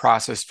 4-step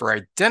process for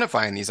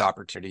identifying these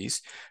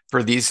opportunities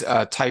for these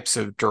types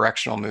of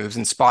directional moves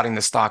and spotting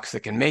the stocks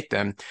that can make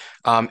them.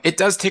 It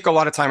does take a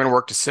lot of time and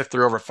work to sift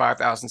through over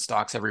 5,000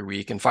 stocks every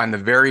week and find the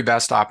very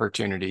best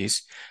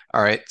opportunities.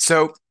 All right.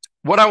 So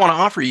what I want to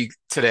offer you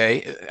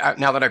today,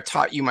 now that I've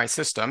taught you my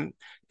system,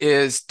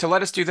 is to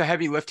let us do the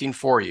heavy lifting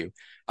for you.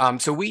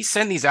 So we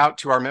send these out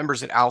to our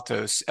members at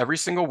Altos every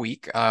single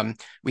week.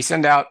 We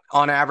send out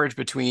on average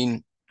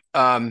between,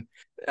 kind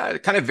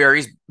of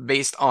varies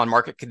based on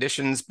market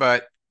conditions,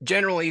 but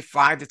generally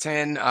 5 to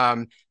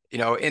 10,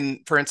 in,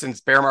 for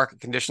instance, bear market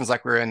conditions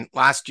like we were in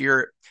last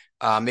year,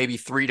 maybe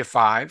 3 to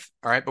 5.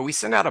 All right. But we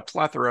send out a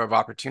plethora of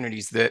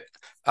opportunities that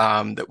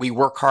we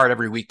work hard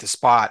every week to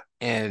spot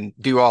and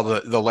do all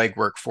the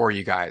legwork for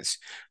you guys.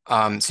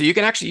 So you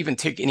can actually even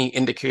take any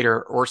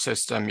indicator or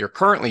system you're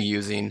currently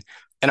using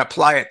and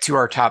apply it to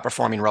our top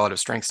performing relative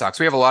strength stocks.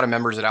 We have a lot of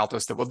members at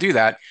Altos that will do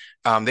that.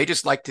 They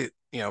just like to,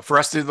 for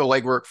us to do the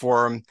legwork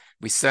for them.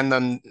 We send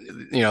them,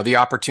 the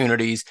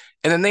opportunities,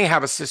 and then they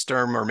have a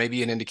system or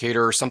maybe an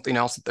indicator or something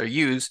else that they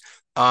use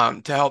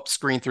to help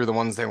screen through the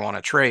ones they want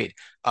to trade.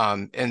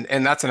 And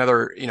that's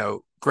another,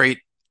 great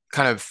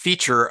kind of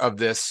feature of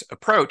this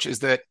approach is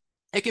that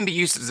it can be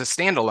used as a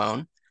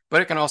standalone,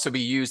 but it can also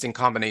be used in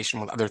combination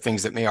with other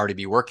things that may already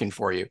be working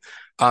for you.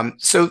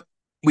 So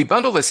we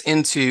bundle this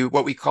into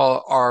what we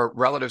call our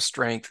relative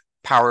strength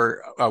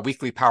power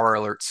weekly power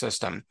alert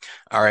system.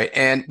 All right.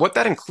 And what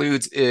that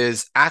includes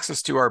is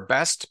access to our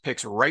best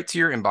picks right to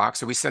your inbox.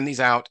 So we send these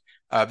out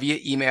via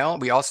email.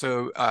 We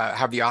also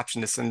have the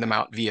option to send them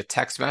out via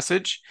text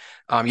message.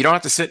 You don't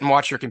have to sit and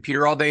watch your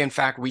computer all day. In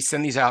fact, we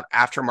send these out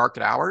after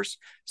market hours.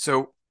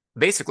 So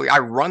basically, I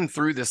run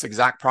through this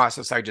exact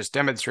process I just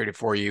demonstrated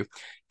for you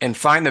and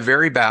find the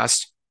very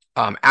best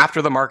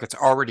after the market's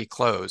already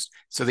closed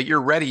so that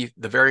you're ready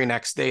the very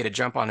next day to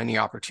jump on any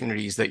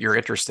opportunities that you're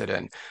interested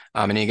in.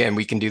 And again,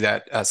 we can do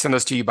that, send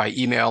those to you by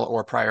email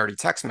or priority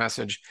text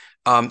message.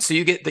 So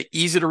you get the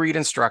easy to read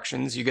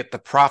instructions, you get the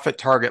profit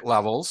target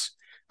levels,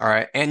 all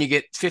right, and you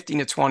get 15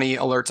 to 20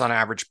 alerts on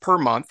average per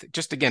month,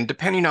 just again,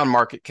 depending on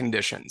market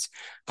conditions.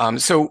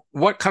 So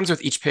what comes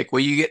with each pick? Well,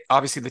 you get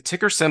obviously the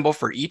ticker symbol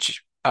for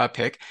each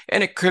pick,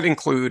 and it could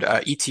include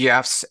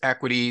ETFs,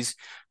 equities.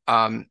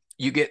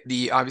 You get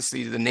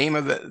obviously the name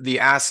of the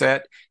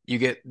asset, you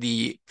get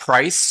the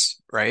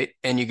price, right?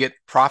 And you get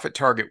profit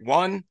target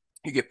 1,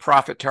 you get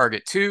profit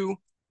target 2,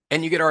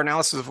 and you get our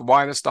analysis of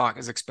why the stock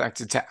is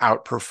expected to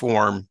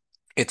outperform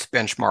its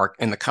benchmark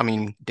in the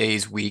coming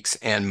days, weeks,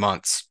 and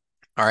months.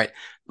 All right,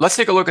 let's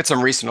take a look at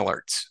some recent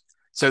alerts.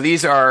 So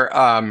these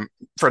are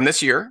from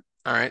this year.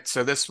 All right,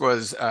 so this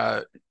was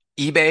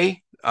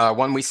eBay,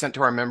 one we sent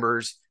to our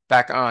members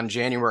back on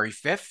January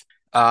 5th.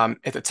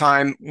 At the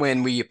time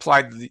when we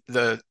applied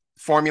the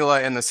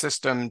formula and the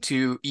system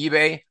to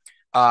eBay,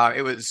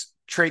 it was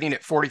trading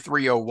at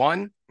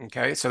 43.01.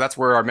 Okay, so that's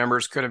where our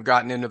members could have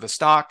gotten into the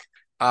stock.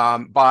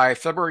 By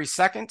February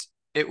 2nd,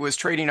 it was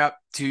trading up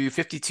to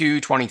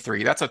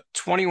 52.23. That's a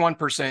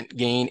 21%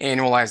 gain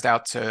annualized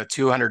out to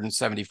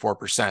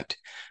 274%.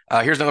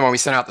 Here's another one we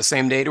sent out the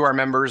same day to our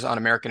members on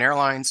American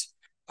Airlines.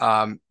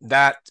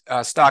 That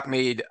stock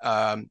made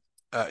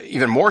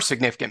even more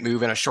significant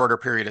move in a shorter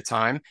period of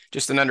time.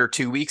 Just in under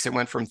 2 weeks, it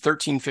went from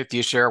 $13.50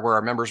 a share, where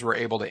our members were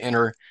able to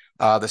enter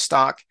the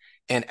stock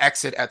and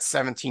exit at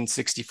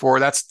 $17.64.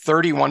 That's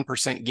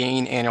 31%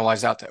 gain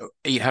annualized out to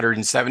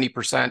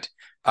 870%.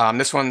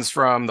 This one's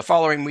from the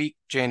following week,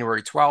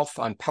 January 12th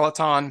on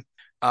Peloton.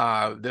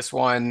 This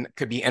one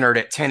could be entered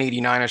at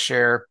 $10.89 a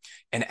share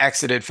and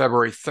exited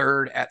February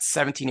 3rd at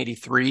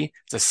 $17.83.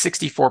 It's a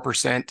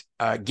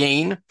 64%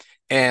 gain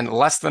in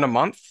less than a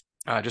month.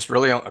 just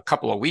really a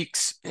couple of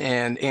weeks,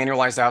 and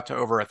annualized out to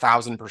over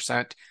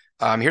 1,000%.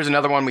 Here's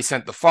another one we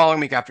sent the following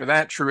week after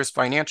that, Truist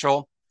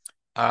Financial,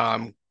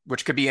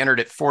 which could be entered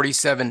at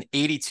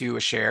 47.82 a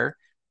share,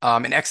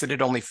 and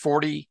exited only 4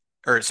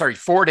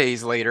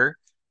 days later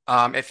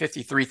at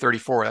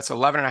 53.34. That's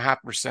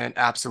 11.5%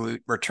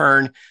 absolute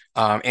return,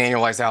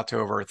 annualized out to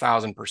over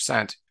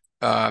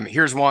 1,000%.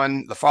 Here's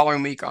one the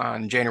following week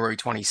on January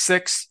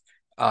 26th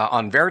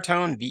on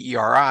Veritone,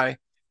 VERI.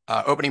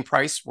 Opening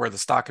price where the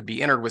stock could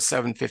be entered was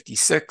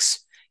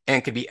 756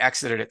 and could be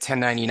exited at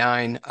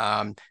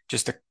 1099.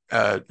 Just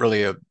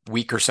really a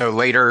week or so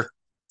later,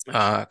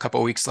 a couple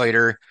of weeks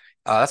later.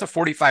 That's a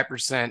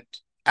 45%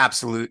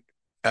 absolute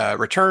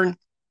return,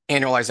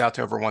 annualized out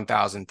to over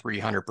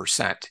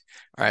 1,300%.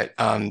 All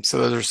right. So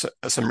those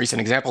are some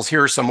recent examples.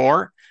 Here are some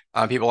more.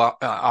 People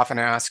often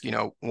ask,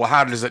 well,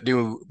 how does it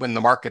do when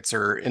the markets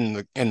are in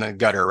the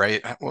gutter,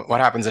 right? What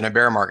happens in a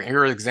bear market?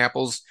 Here are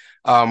examples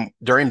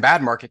during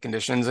bad market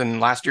conditions in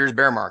last year's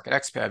bear market.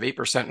 XPEV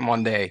 8% in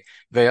 1 day,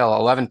 Vail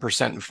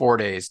 11% in 4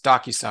 days,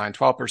 DocuSign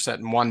 12%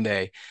 in 1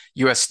 day,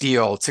 US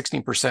Steel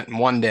 16% in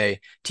 1 day,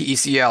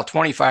 TECL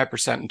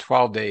 25% in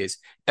 12 days,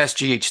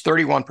 SGH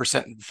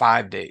 31% in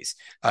 5 days,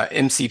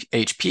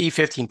 MCHP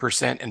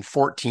 15% in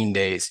 14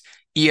 days,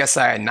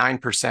 ESI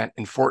 9%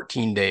 in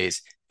 14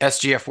 days,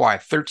 SGFY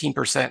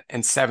 13%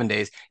 in 7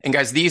 days. And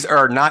guys, these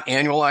are not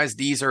annualized.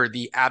 These are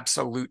the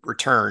absolute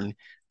return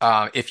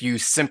if you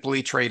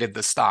simply traded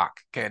the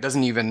stock. Okay, it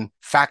doesn't even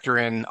factor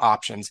in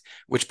options,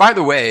 which, by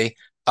the way,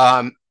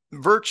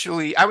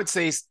 virtually, I would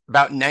say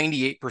about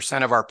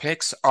 98% of our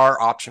picks are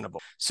optionable.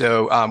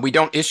 So we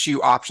don't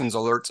issue options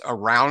alerts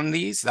around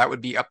these. That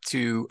would be up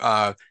to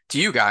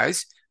you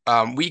guys.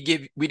 We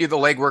do the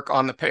legwork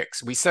on the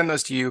picks. We send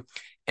those to you,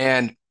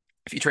 and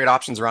if you trade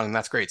options around them,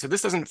 that's great. So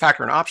this doesn't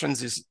factor in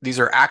options. These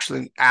are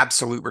actually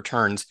absolute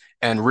returns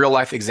and real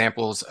life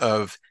examples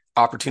of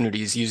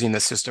opportunities using the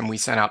system we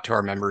sent out to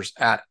our members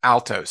at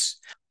Altos.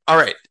 All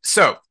right.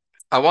 So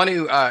I want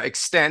to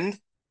extend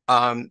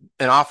an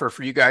offer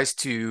for you guys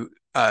to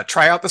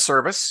try out the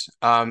service.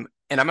 And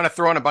I'm going to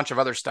throw in a bunch of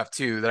other stuff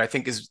too that I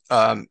think is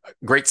a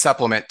great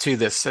supplement to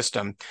this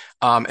system,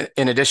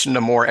 in addition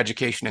to more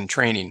education and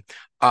training.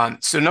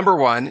 So number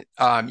one,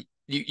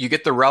 you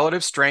get the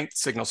relative strength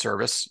signal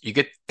service. You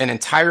get an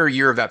entire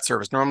year of that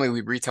service. Normally,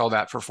 we retail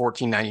that for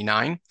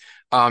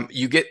 $14.99.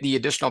 You get the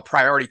additional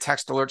priority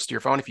text alerts to your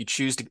phone if you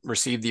choose to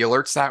receive the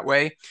alerts that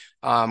way,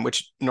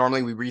 which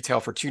normally we retail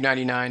for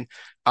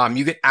 $2.99.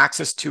 You get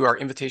access to our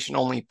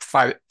invitation-only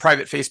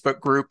private Facebook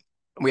group.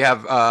 We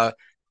have a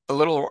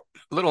little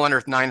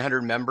under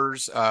 900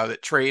 members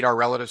that trade our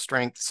relative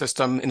strength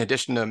system, in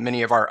addition to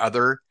many of our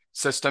other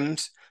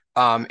systems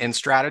and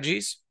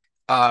strategies.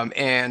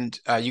 And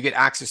you get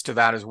access to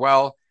that as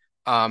well.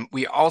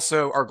 We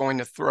also are going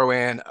to throw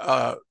in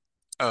a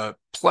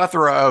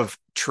plethora of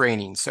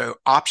training. So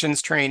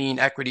options training,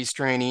 equities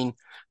training,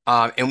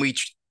 and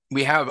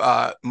we have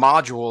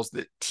modules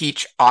that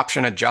teach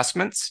option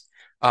adjustments,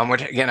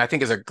 which again, I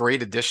think is a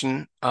great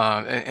addition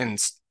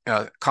and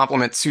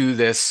complement to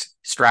this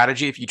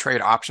strategy if you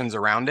trade options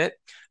around it.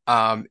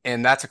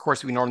 And that's a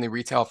course we normally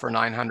retail for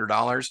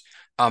 $900.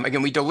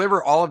 Again, we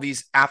deliver all of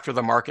these after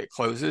the market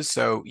closes,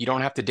 so you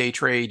don't have to day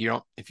trade.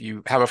 If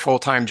you have a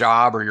full-time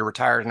job or you're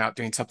retired and not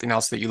doing something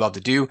else that you love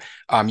to do,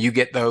 you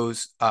get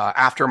those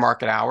after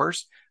market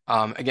hours.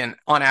 Again,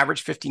 on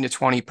average, 15 to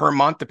 20 per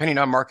month, depending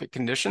on market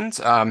conditions.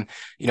 On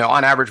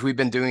average, we've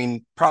been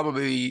doing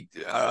probably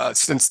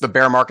since the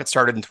bear market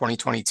started in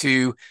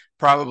 2022,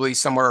 probably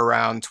somewhere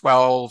around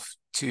 12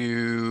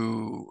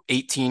 to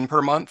 18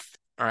 per month.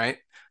 All right,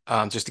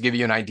 just to give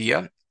you an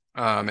idea.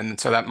 And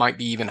so that might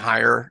be even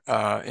higher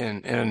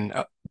in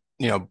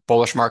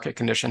bullish market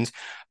conditions.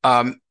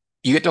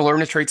 You get to learn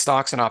to trade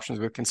stocks and options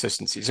with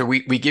consistency. So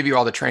we give you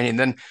all the training.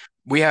 Then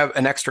we have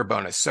an extra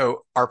bonus.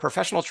 So our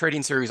professional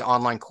trading series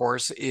online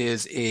course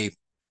is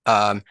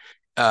I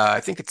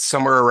think it's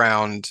somewhere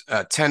around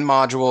 10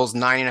 modules,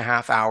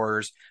 9.5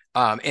 hours.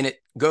 And it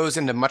goes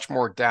into much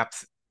more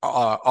depth,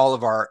 all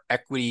of our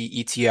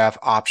equity, ETF,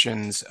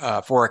 options,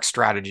 Forex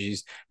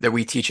strategies that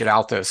we teach at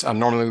Altos.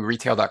 Normally, we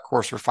retail that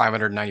course for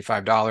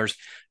 $595.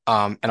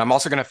 And I'm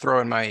also going to throw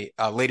in my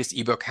latest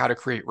ebook, How to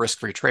Create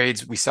Risk-Free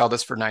Trades. We sell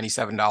this for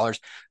 $97.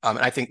 And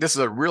I think this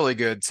is a really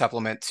good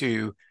supplement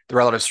to the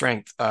relative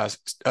strength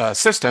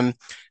system,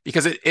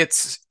 because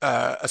it's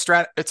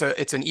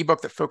an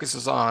ebook that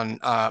focuses on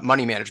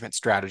money management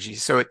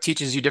strategies. So it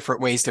teaches you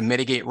different ways to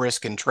mitigate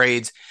risk in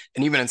trades,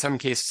 and even in some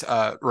cases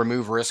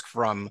remove risk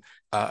from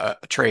a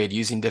trade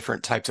using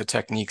different types of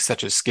techniques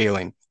such as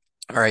scaling.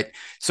 All right,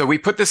 so we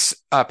put this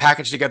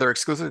package together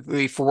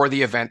exclusively for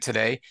the event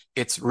today.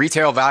 It's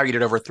retail valued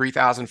at over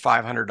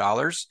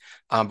 $3,500,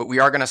 but we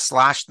are going to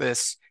slash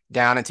this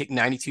down and take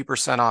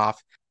 92%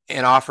 off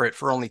and offer it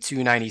for only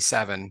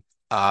 $297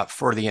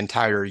 for the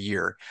entire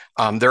year.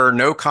 There are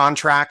no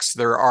contracts.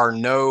 There are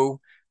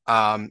no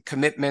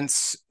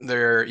commitments.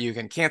 You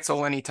can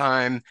cancel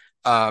anytime.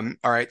 All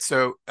right,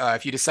 so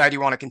if you decide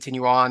you want to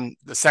continue on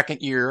the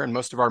second year, and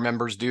most of our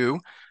members do,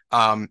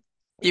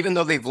 even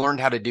though they've learned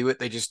how to do it,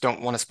 they just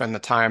don't want to spend the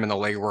time and the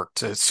legwork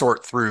to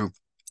sort through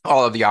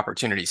all of the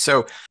opportunities.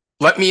 So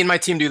let me and my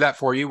team do that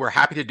for you. We're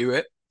happy to do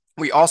it.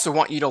 We also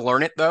want you to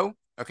learn it though.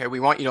 Okay, we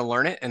want you to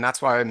learn it, and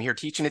that's why I'm here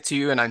teaching it to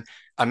you. And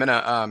I'm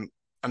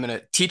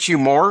gonna teach you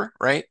more,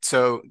 right?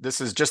 So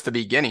this is just the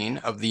beginning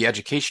of the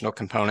educational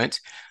component.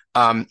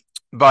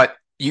 But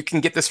you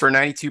can get this for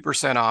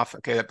 92% off.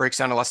 Okay, that breaks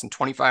down to less than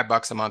 25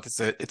 bucks a month.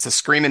 It's a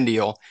screaming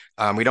deal.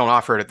 We don't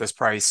offer it at this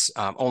price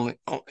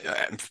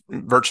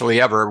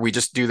virtually ever. We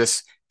just do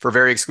this for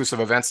very exclusive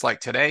events like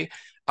today.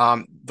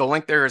 The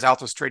link there is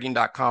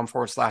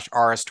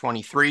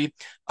altostrading.com/RS23.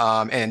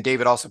 And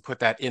David also put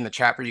that in the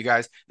chat for you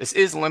guys. This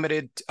is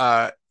limited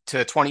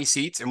to 20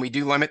 seats, and we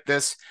do limit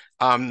this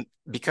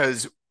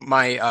because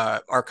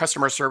our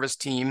customer service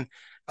team,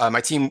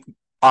 my team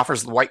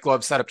offers the white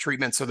glove setup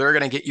treatment. So they're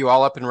going to get you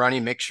all up and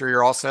running, make sure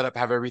you're all set up,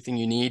 have everything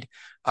you need.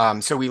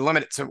 So we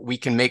limit it so we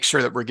can make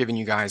sure that we're giving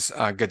you guys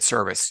good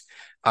service.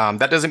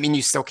 That doesn't mean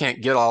you still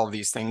can't get all of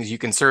these things. You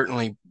can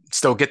certainly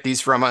still get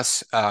these from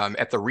us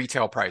at the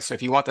retail price. So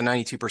if you want the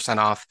 92%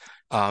 off,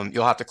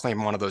 you'll have to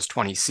claim one of those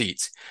 20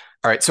 seats.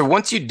 All right, so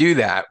once you do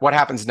that, what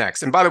happens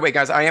next? And by the way,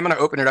 guys, I am going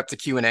to open it up to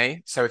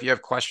Q&A. So if you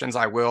have questions,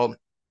 I will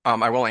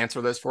answer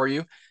those for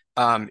you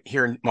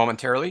here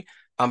momentarily.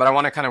 But I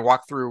want to kind of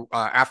walk through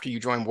after you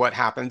join what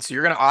happens. So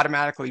you're going to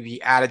automatically be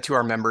added to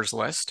our members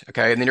list,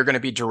 okay? And then you're going to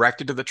be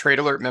directed to the Trade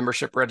Alert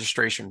membership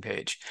registration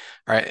page,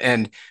 all right?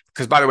 And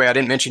because, by the way, I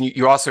didn't mention,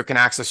 you also can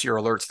access your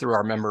alerts through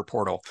our member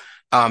portal.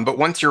 But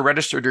once you're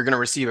registered, you're going to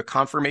receive a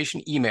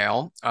confirmation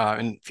email in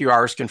a few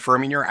hours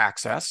confirming your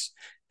access.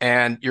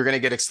 And you're going to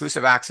get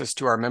exclusive access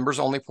to our members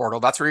only portal.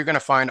 That's where you're going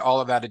to find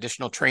all of that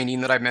additional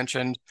training that I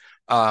mentioned,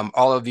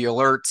 all of the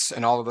alerts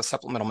and all of the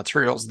supplemental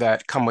materials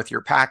that come with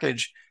your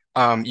package.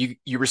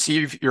 You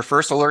receive your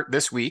first alert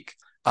this week.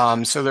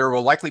 So there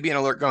will likely be an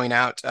alert going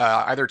out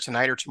either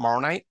tonight or tomorrow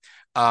night.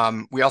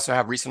 We also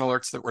have recent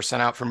alerts that were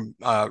sent out from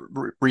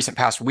recent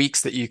past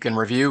weeks that you can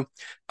review.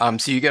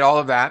 So you get all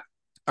of that.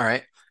 All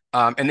right.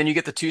 And then you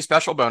get the 2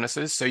 special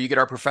bonuses. So you get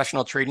our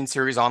professional trading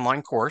series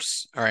online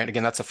course. All right.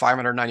 Again, that's a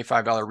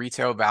 $595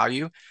 retail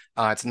value.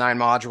 It's 9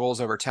 modules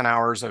over 10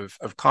 hours of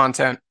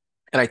content.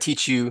 And I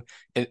teach you,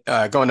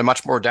 go into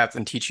much more depth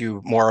and teach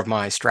you more of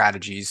my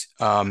strategies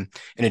in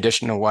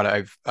addition to what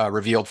I've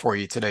revealed for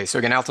you today. So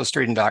again,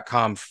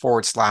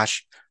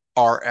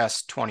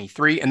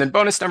 altostrading.com/RS23. And then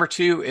bonus number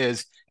 2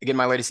 is, again,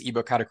 my latest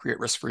ebook, How to Create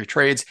Risk-Free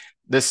Trades.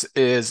 This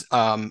is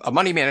a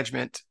money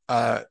management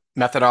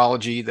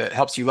methodology that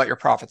helps you let your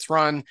profits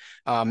run,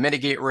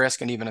 mitigate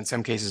risk, and even in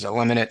some cases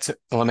eliminate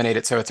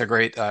it. So it's a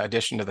great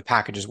addition to the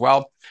package as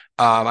well.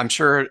 I'm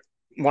sure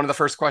one of the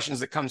first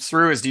questions that comes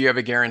through is, do you have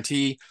a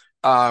guarantee?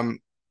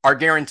 Our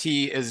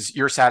guarantee is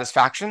your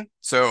satisfaction.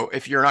 So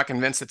if you're not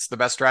convinced it's the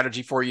best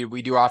strategy for you,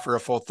 we do offer a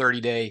full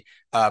 30-day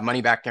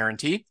money back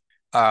guarantee.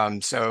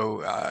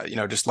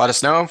 Just let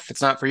us know if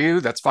it's not for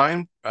you. That's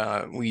fine.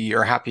 We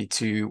are happy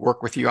to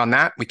work with you on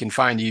that. We can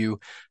find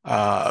you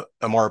a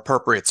more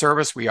appropriate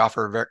service. We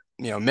offer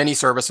many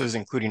services,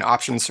 including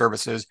option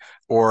services,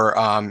 or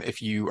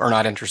if you are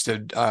not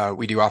interested,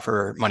 we do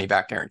offer money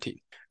back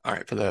guarantee. All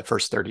right, for the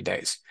first 30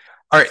 days.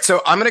 All right,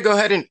 so I'm going to go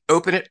ahead and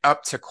open it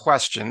up to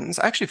questions.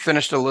 I actually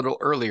finished a little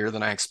earlier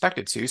than I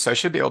expected to, so I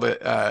should be able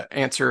to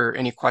answer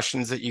any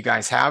questions that you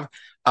guys have.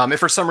 If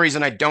for some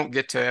reason I don't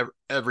get to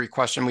every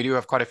question, we do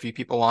have quite a few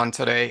people on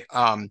today.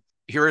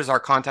 Here is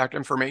our contact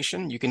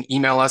information. You can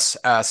email us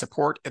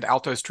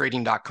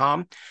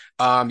support@altostrading.com.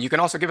 You can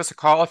also give us a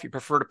call if you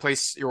prefer to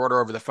place your order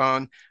over the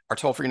phone. Our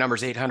toll-free number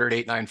is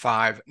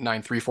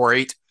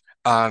 800-895-9348.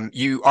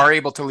 You are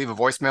able to leave a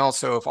voicemail.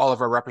 So if all of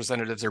our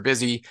representatives are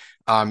busy,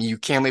 you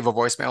can leave a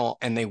voicemail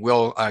and they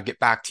will get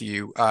back to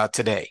you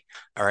today.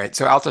 All right.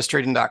 So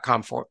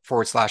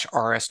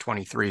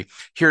altostrading.com/RS23.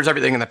 Here's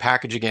everything in the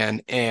package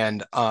again.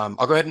 And I'll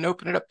go ahead and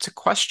open it up to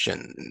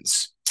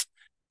questions.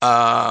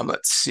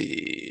 Let's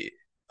see.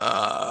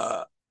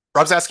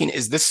 Rob's asking,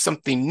 is this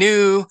something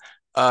new?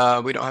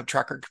 We don't have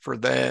tracker for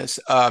this.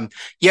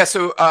 Yeah.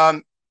 So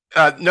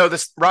no,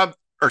 Ron,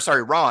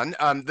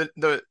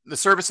 the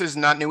service is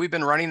not new. We've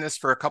been running this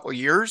for a couple of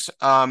years.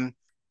 And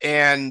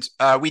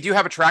we do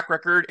have a track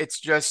record. It's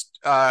just,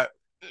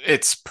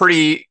 it's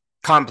pretty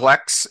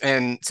complex.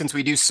 And since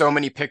we do so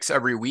many picks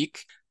every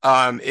week,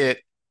 it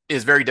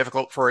is very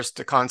difficult for us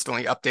to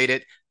constantly update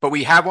it. But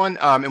we have one,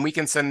 and we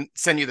can send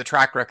you the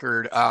track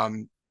record,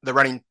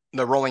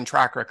 the rolling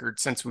track record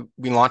since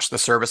we launched the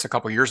service a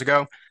couple of years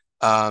ago.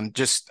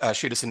 Just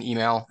shoot us an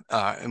email,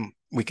 and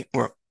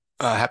we're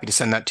happy to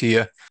send that to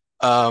you.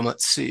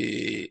 Let's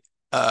see.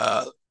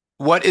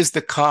 What is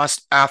the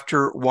cost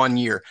after 1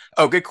 year?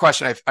 Oh, good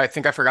question. I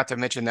think I forgot to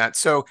mention that.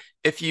 So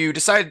if you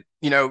decide,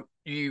 you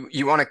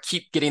want to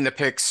keep getting the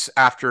picks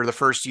after the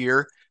first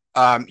year,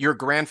 you're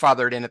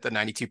grandfathered in at the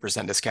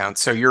 92% discount.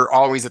 So you're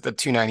always at the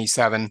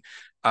 $297.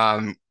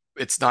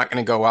 It's not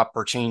going to go up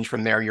or change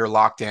from there. You're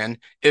locked in.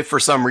 If for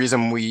some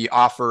reason we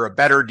offer a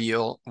better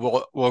deal,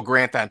 we'll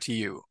grant that to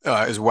you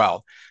as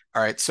well.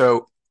 All right.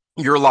 So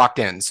you're locked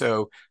in.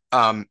 So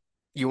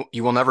you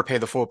will never pay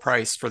the full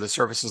price for the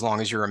service as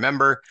long as you're a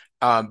member.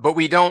 But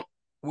we don't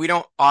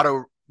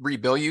auto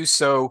rebill you.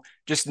 So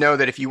just know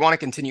that if you want to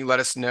continue,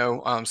 let us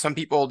know. Some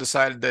people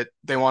decided that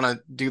they want to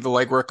do the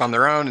legwork on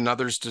their own, and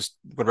others just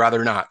would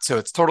rather not. So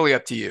it's totally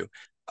up to you.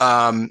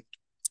 And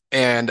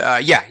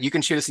yeah, you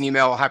can shoot us an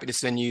email. Happy to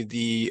send you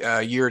the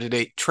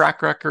year-to-date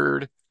track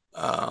record.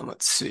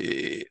 Let's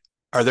see.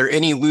 Are there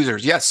any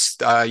losers? Yes.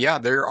 Yeah,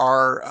 there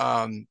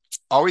are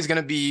always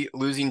going to be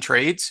losing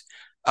trades.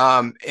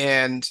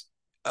 And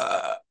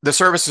the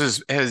service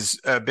has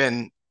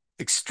been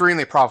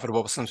extremely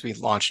profitable since we've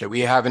launched it. We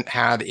haven't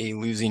had a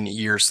losing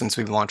year since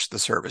we've launched the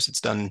service. It's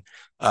done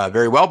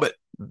very well,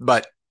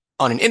 but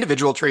on an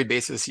individual trade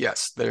basis,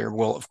 yes, there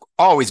will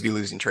always be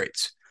losing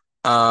trades.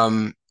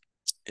 And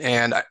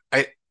I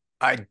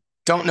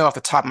don't know off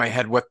the top of my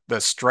head what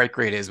the strike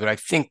rate is, but I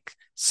think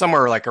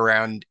somewhere like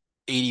around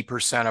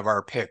 80% of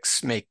our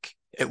picks make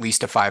at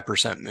least a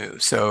 5%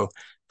 move. So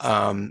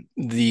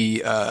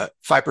the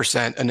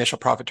 5% initial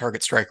profit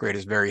target strike rate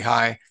is very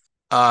high.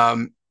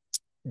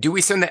 Do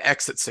we send the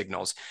exit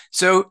signals?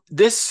 So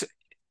this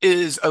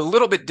is a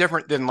little bit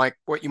different than like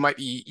what you might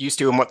be used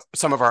to and what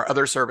some of our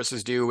other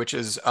services do, which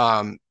is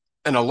an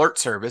alert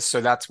service. So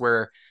that's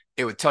where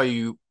it would tell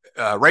you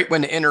right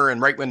when to enter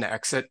and right when to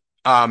exit.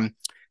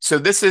 So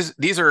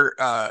these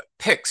are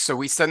picks. So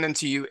we send them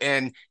to you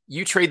and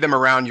you trade them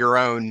around your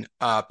own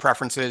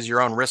preferences,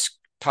 your own risk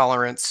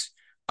tolerance,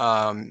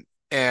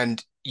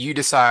 and you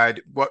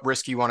decide what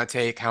risk you want to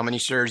take, how many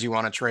shares you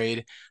want to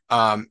trade,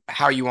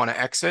 how you want to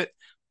exit.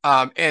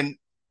 And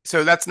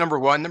so that's number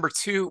one. Number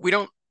two, we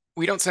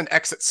don't send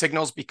exit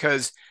signals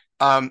because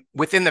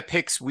within the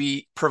picks,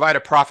 we provide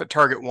a profit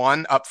target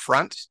one up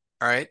front.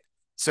 All right.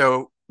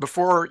 So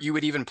before you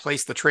would even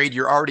place the trade,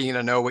 you're already going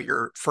to know what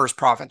your first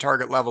profit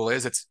target level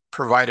is. It's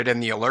provided in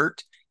the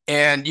alert.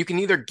 And you can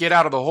either get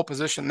out of the whole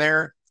position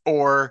there,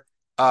 or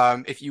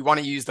if you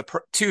want to use the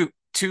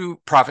two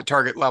profit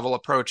target level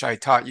approach I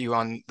taught you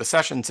on the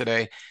session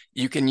today,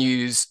 you can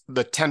use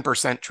the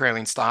 10%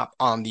 trailing stop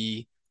on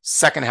the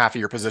second half of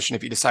your position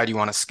if you decide you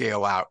want to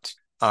scale out.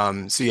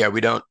 So yeah,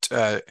 we don't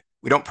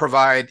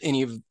provide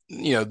any of,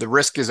 the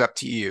risk is up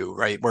to you,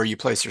 right? Where you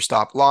place your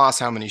stop loss,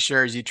 how many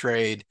shares you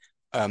trade,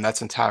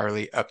 that's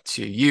entirely up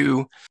to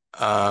you.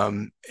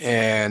 So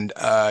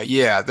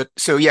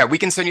yeah, we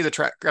can send you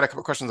got a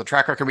couple questions on the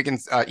track record. We can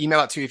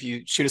email it to you if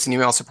you shoot us an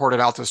email,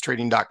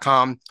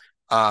 support@altostrading.com.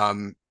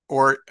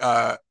 Or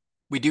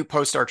we do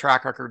post our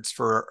track records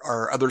for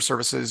our other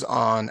services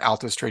on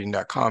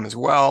altostrading.com as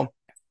well.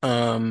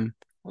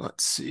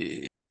 Let's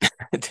see.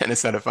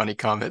 Dennis had a funny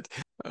comment.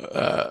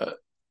 The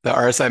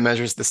RSI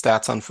measures the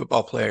stats on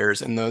football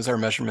players, and those are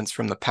measurements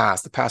from the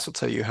past. The past will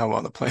tell you how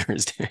well the player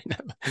is doing.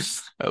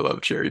 I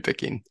love cherry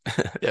picking.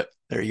 Yep,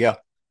 there you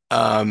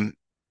go.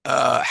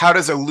 How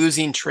does a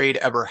losing trade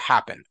ever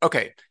happen?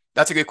 Okay,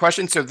 that's a good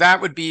question. So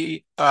that would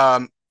be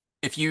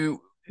if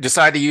you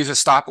decide to use a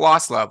stop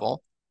loss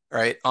level,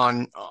 right,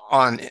 on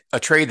a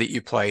trade that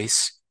you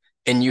place,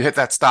 and you hit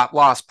that stop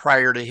loss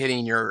prior to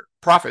hitting your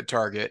profit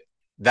target,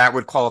 that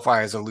would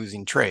qualify as a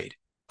losing trade.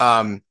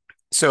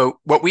 So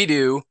what we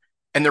do,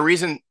 and the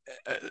reason,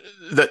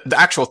 the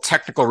actual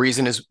technical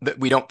reason is that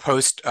we don't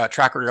post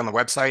track record on the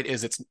website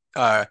is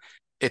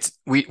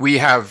we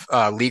have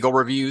legal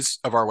reviews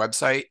of our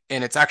website,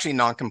 and it's actually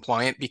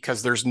non-compliant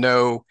because there's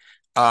no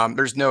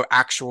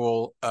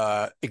actual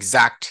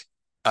exact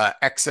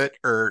exit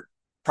or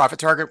profit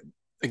target.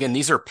 Again,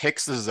 these are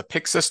picks. This is a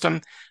pick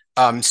system.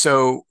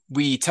 So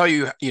we tell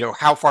you,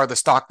 how far the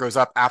stock goes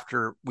up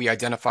after we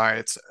identify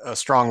it's a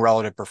strong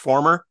relative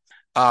performer.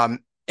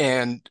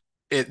 And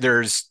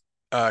there's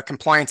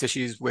compliance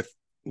issues with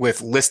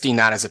listing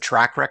that as a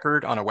track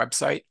record on a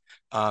website.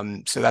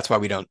 So that's why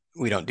we don't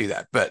do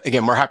that. But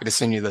again, we're happy to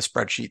send you the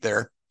spreadsheet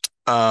there.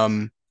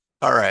 All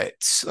right,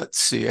 so let's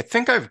see. I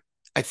think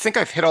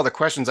I've hit all the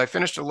questions. I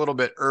finished a little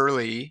bit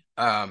early,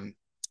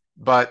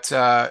 but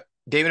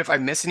David, if I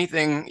miss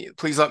anything,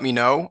 please let me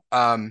know.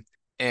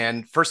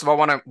 And first of all, I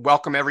want to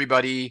welcome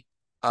everybody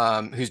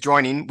who's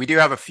joining. We do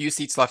have a few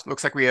seats left. It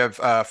looks like we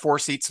have 4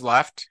 seats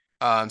left.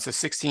 So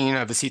 16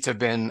 of the seats have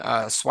been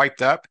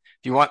swiped up.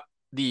 If you want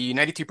the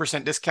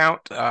 92%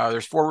 discount,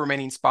 there's 4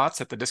 remaining spots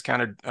at the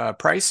discounted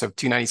price of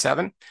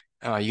 $297.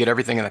 You get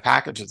everything in the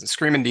package. It's a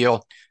screaming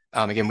deal.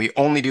 Again, we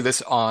only do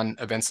this on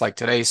events like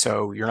today,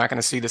 so you're not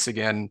going to see this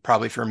again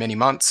probably for many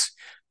months.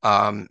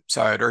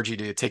 So I'd urge you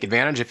to take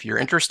advantage if you're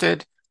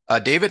interested.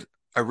 David,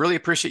 I really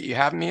appreciate you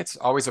having me. It's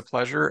always a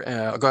pleasure.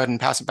 I'll go ahead and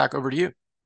pass it back over to you.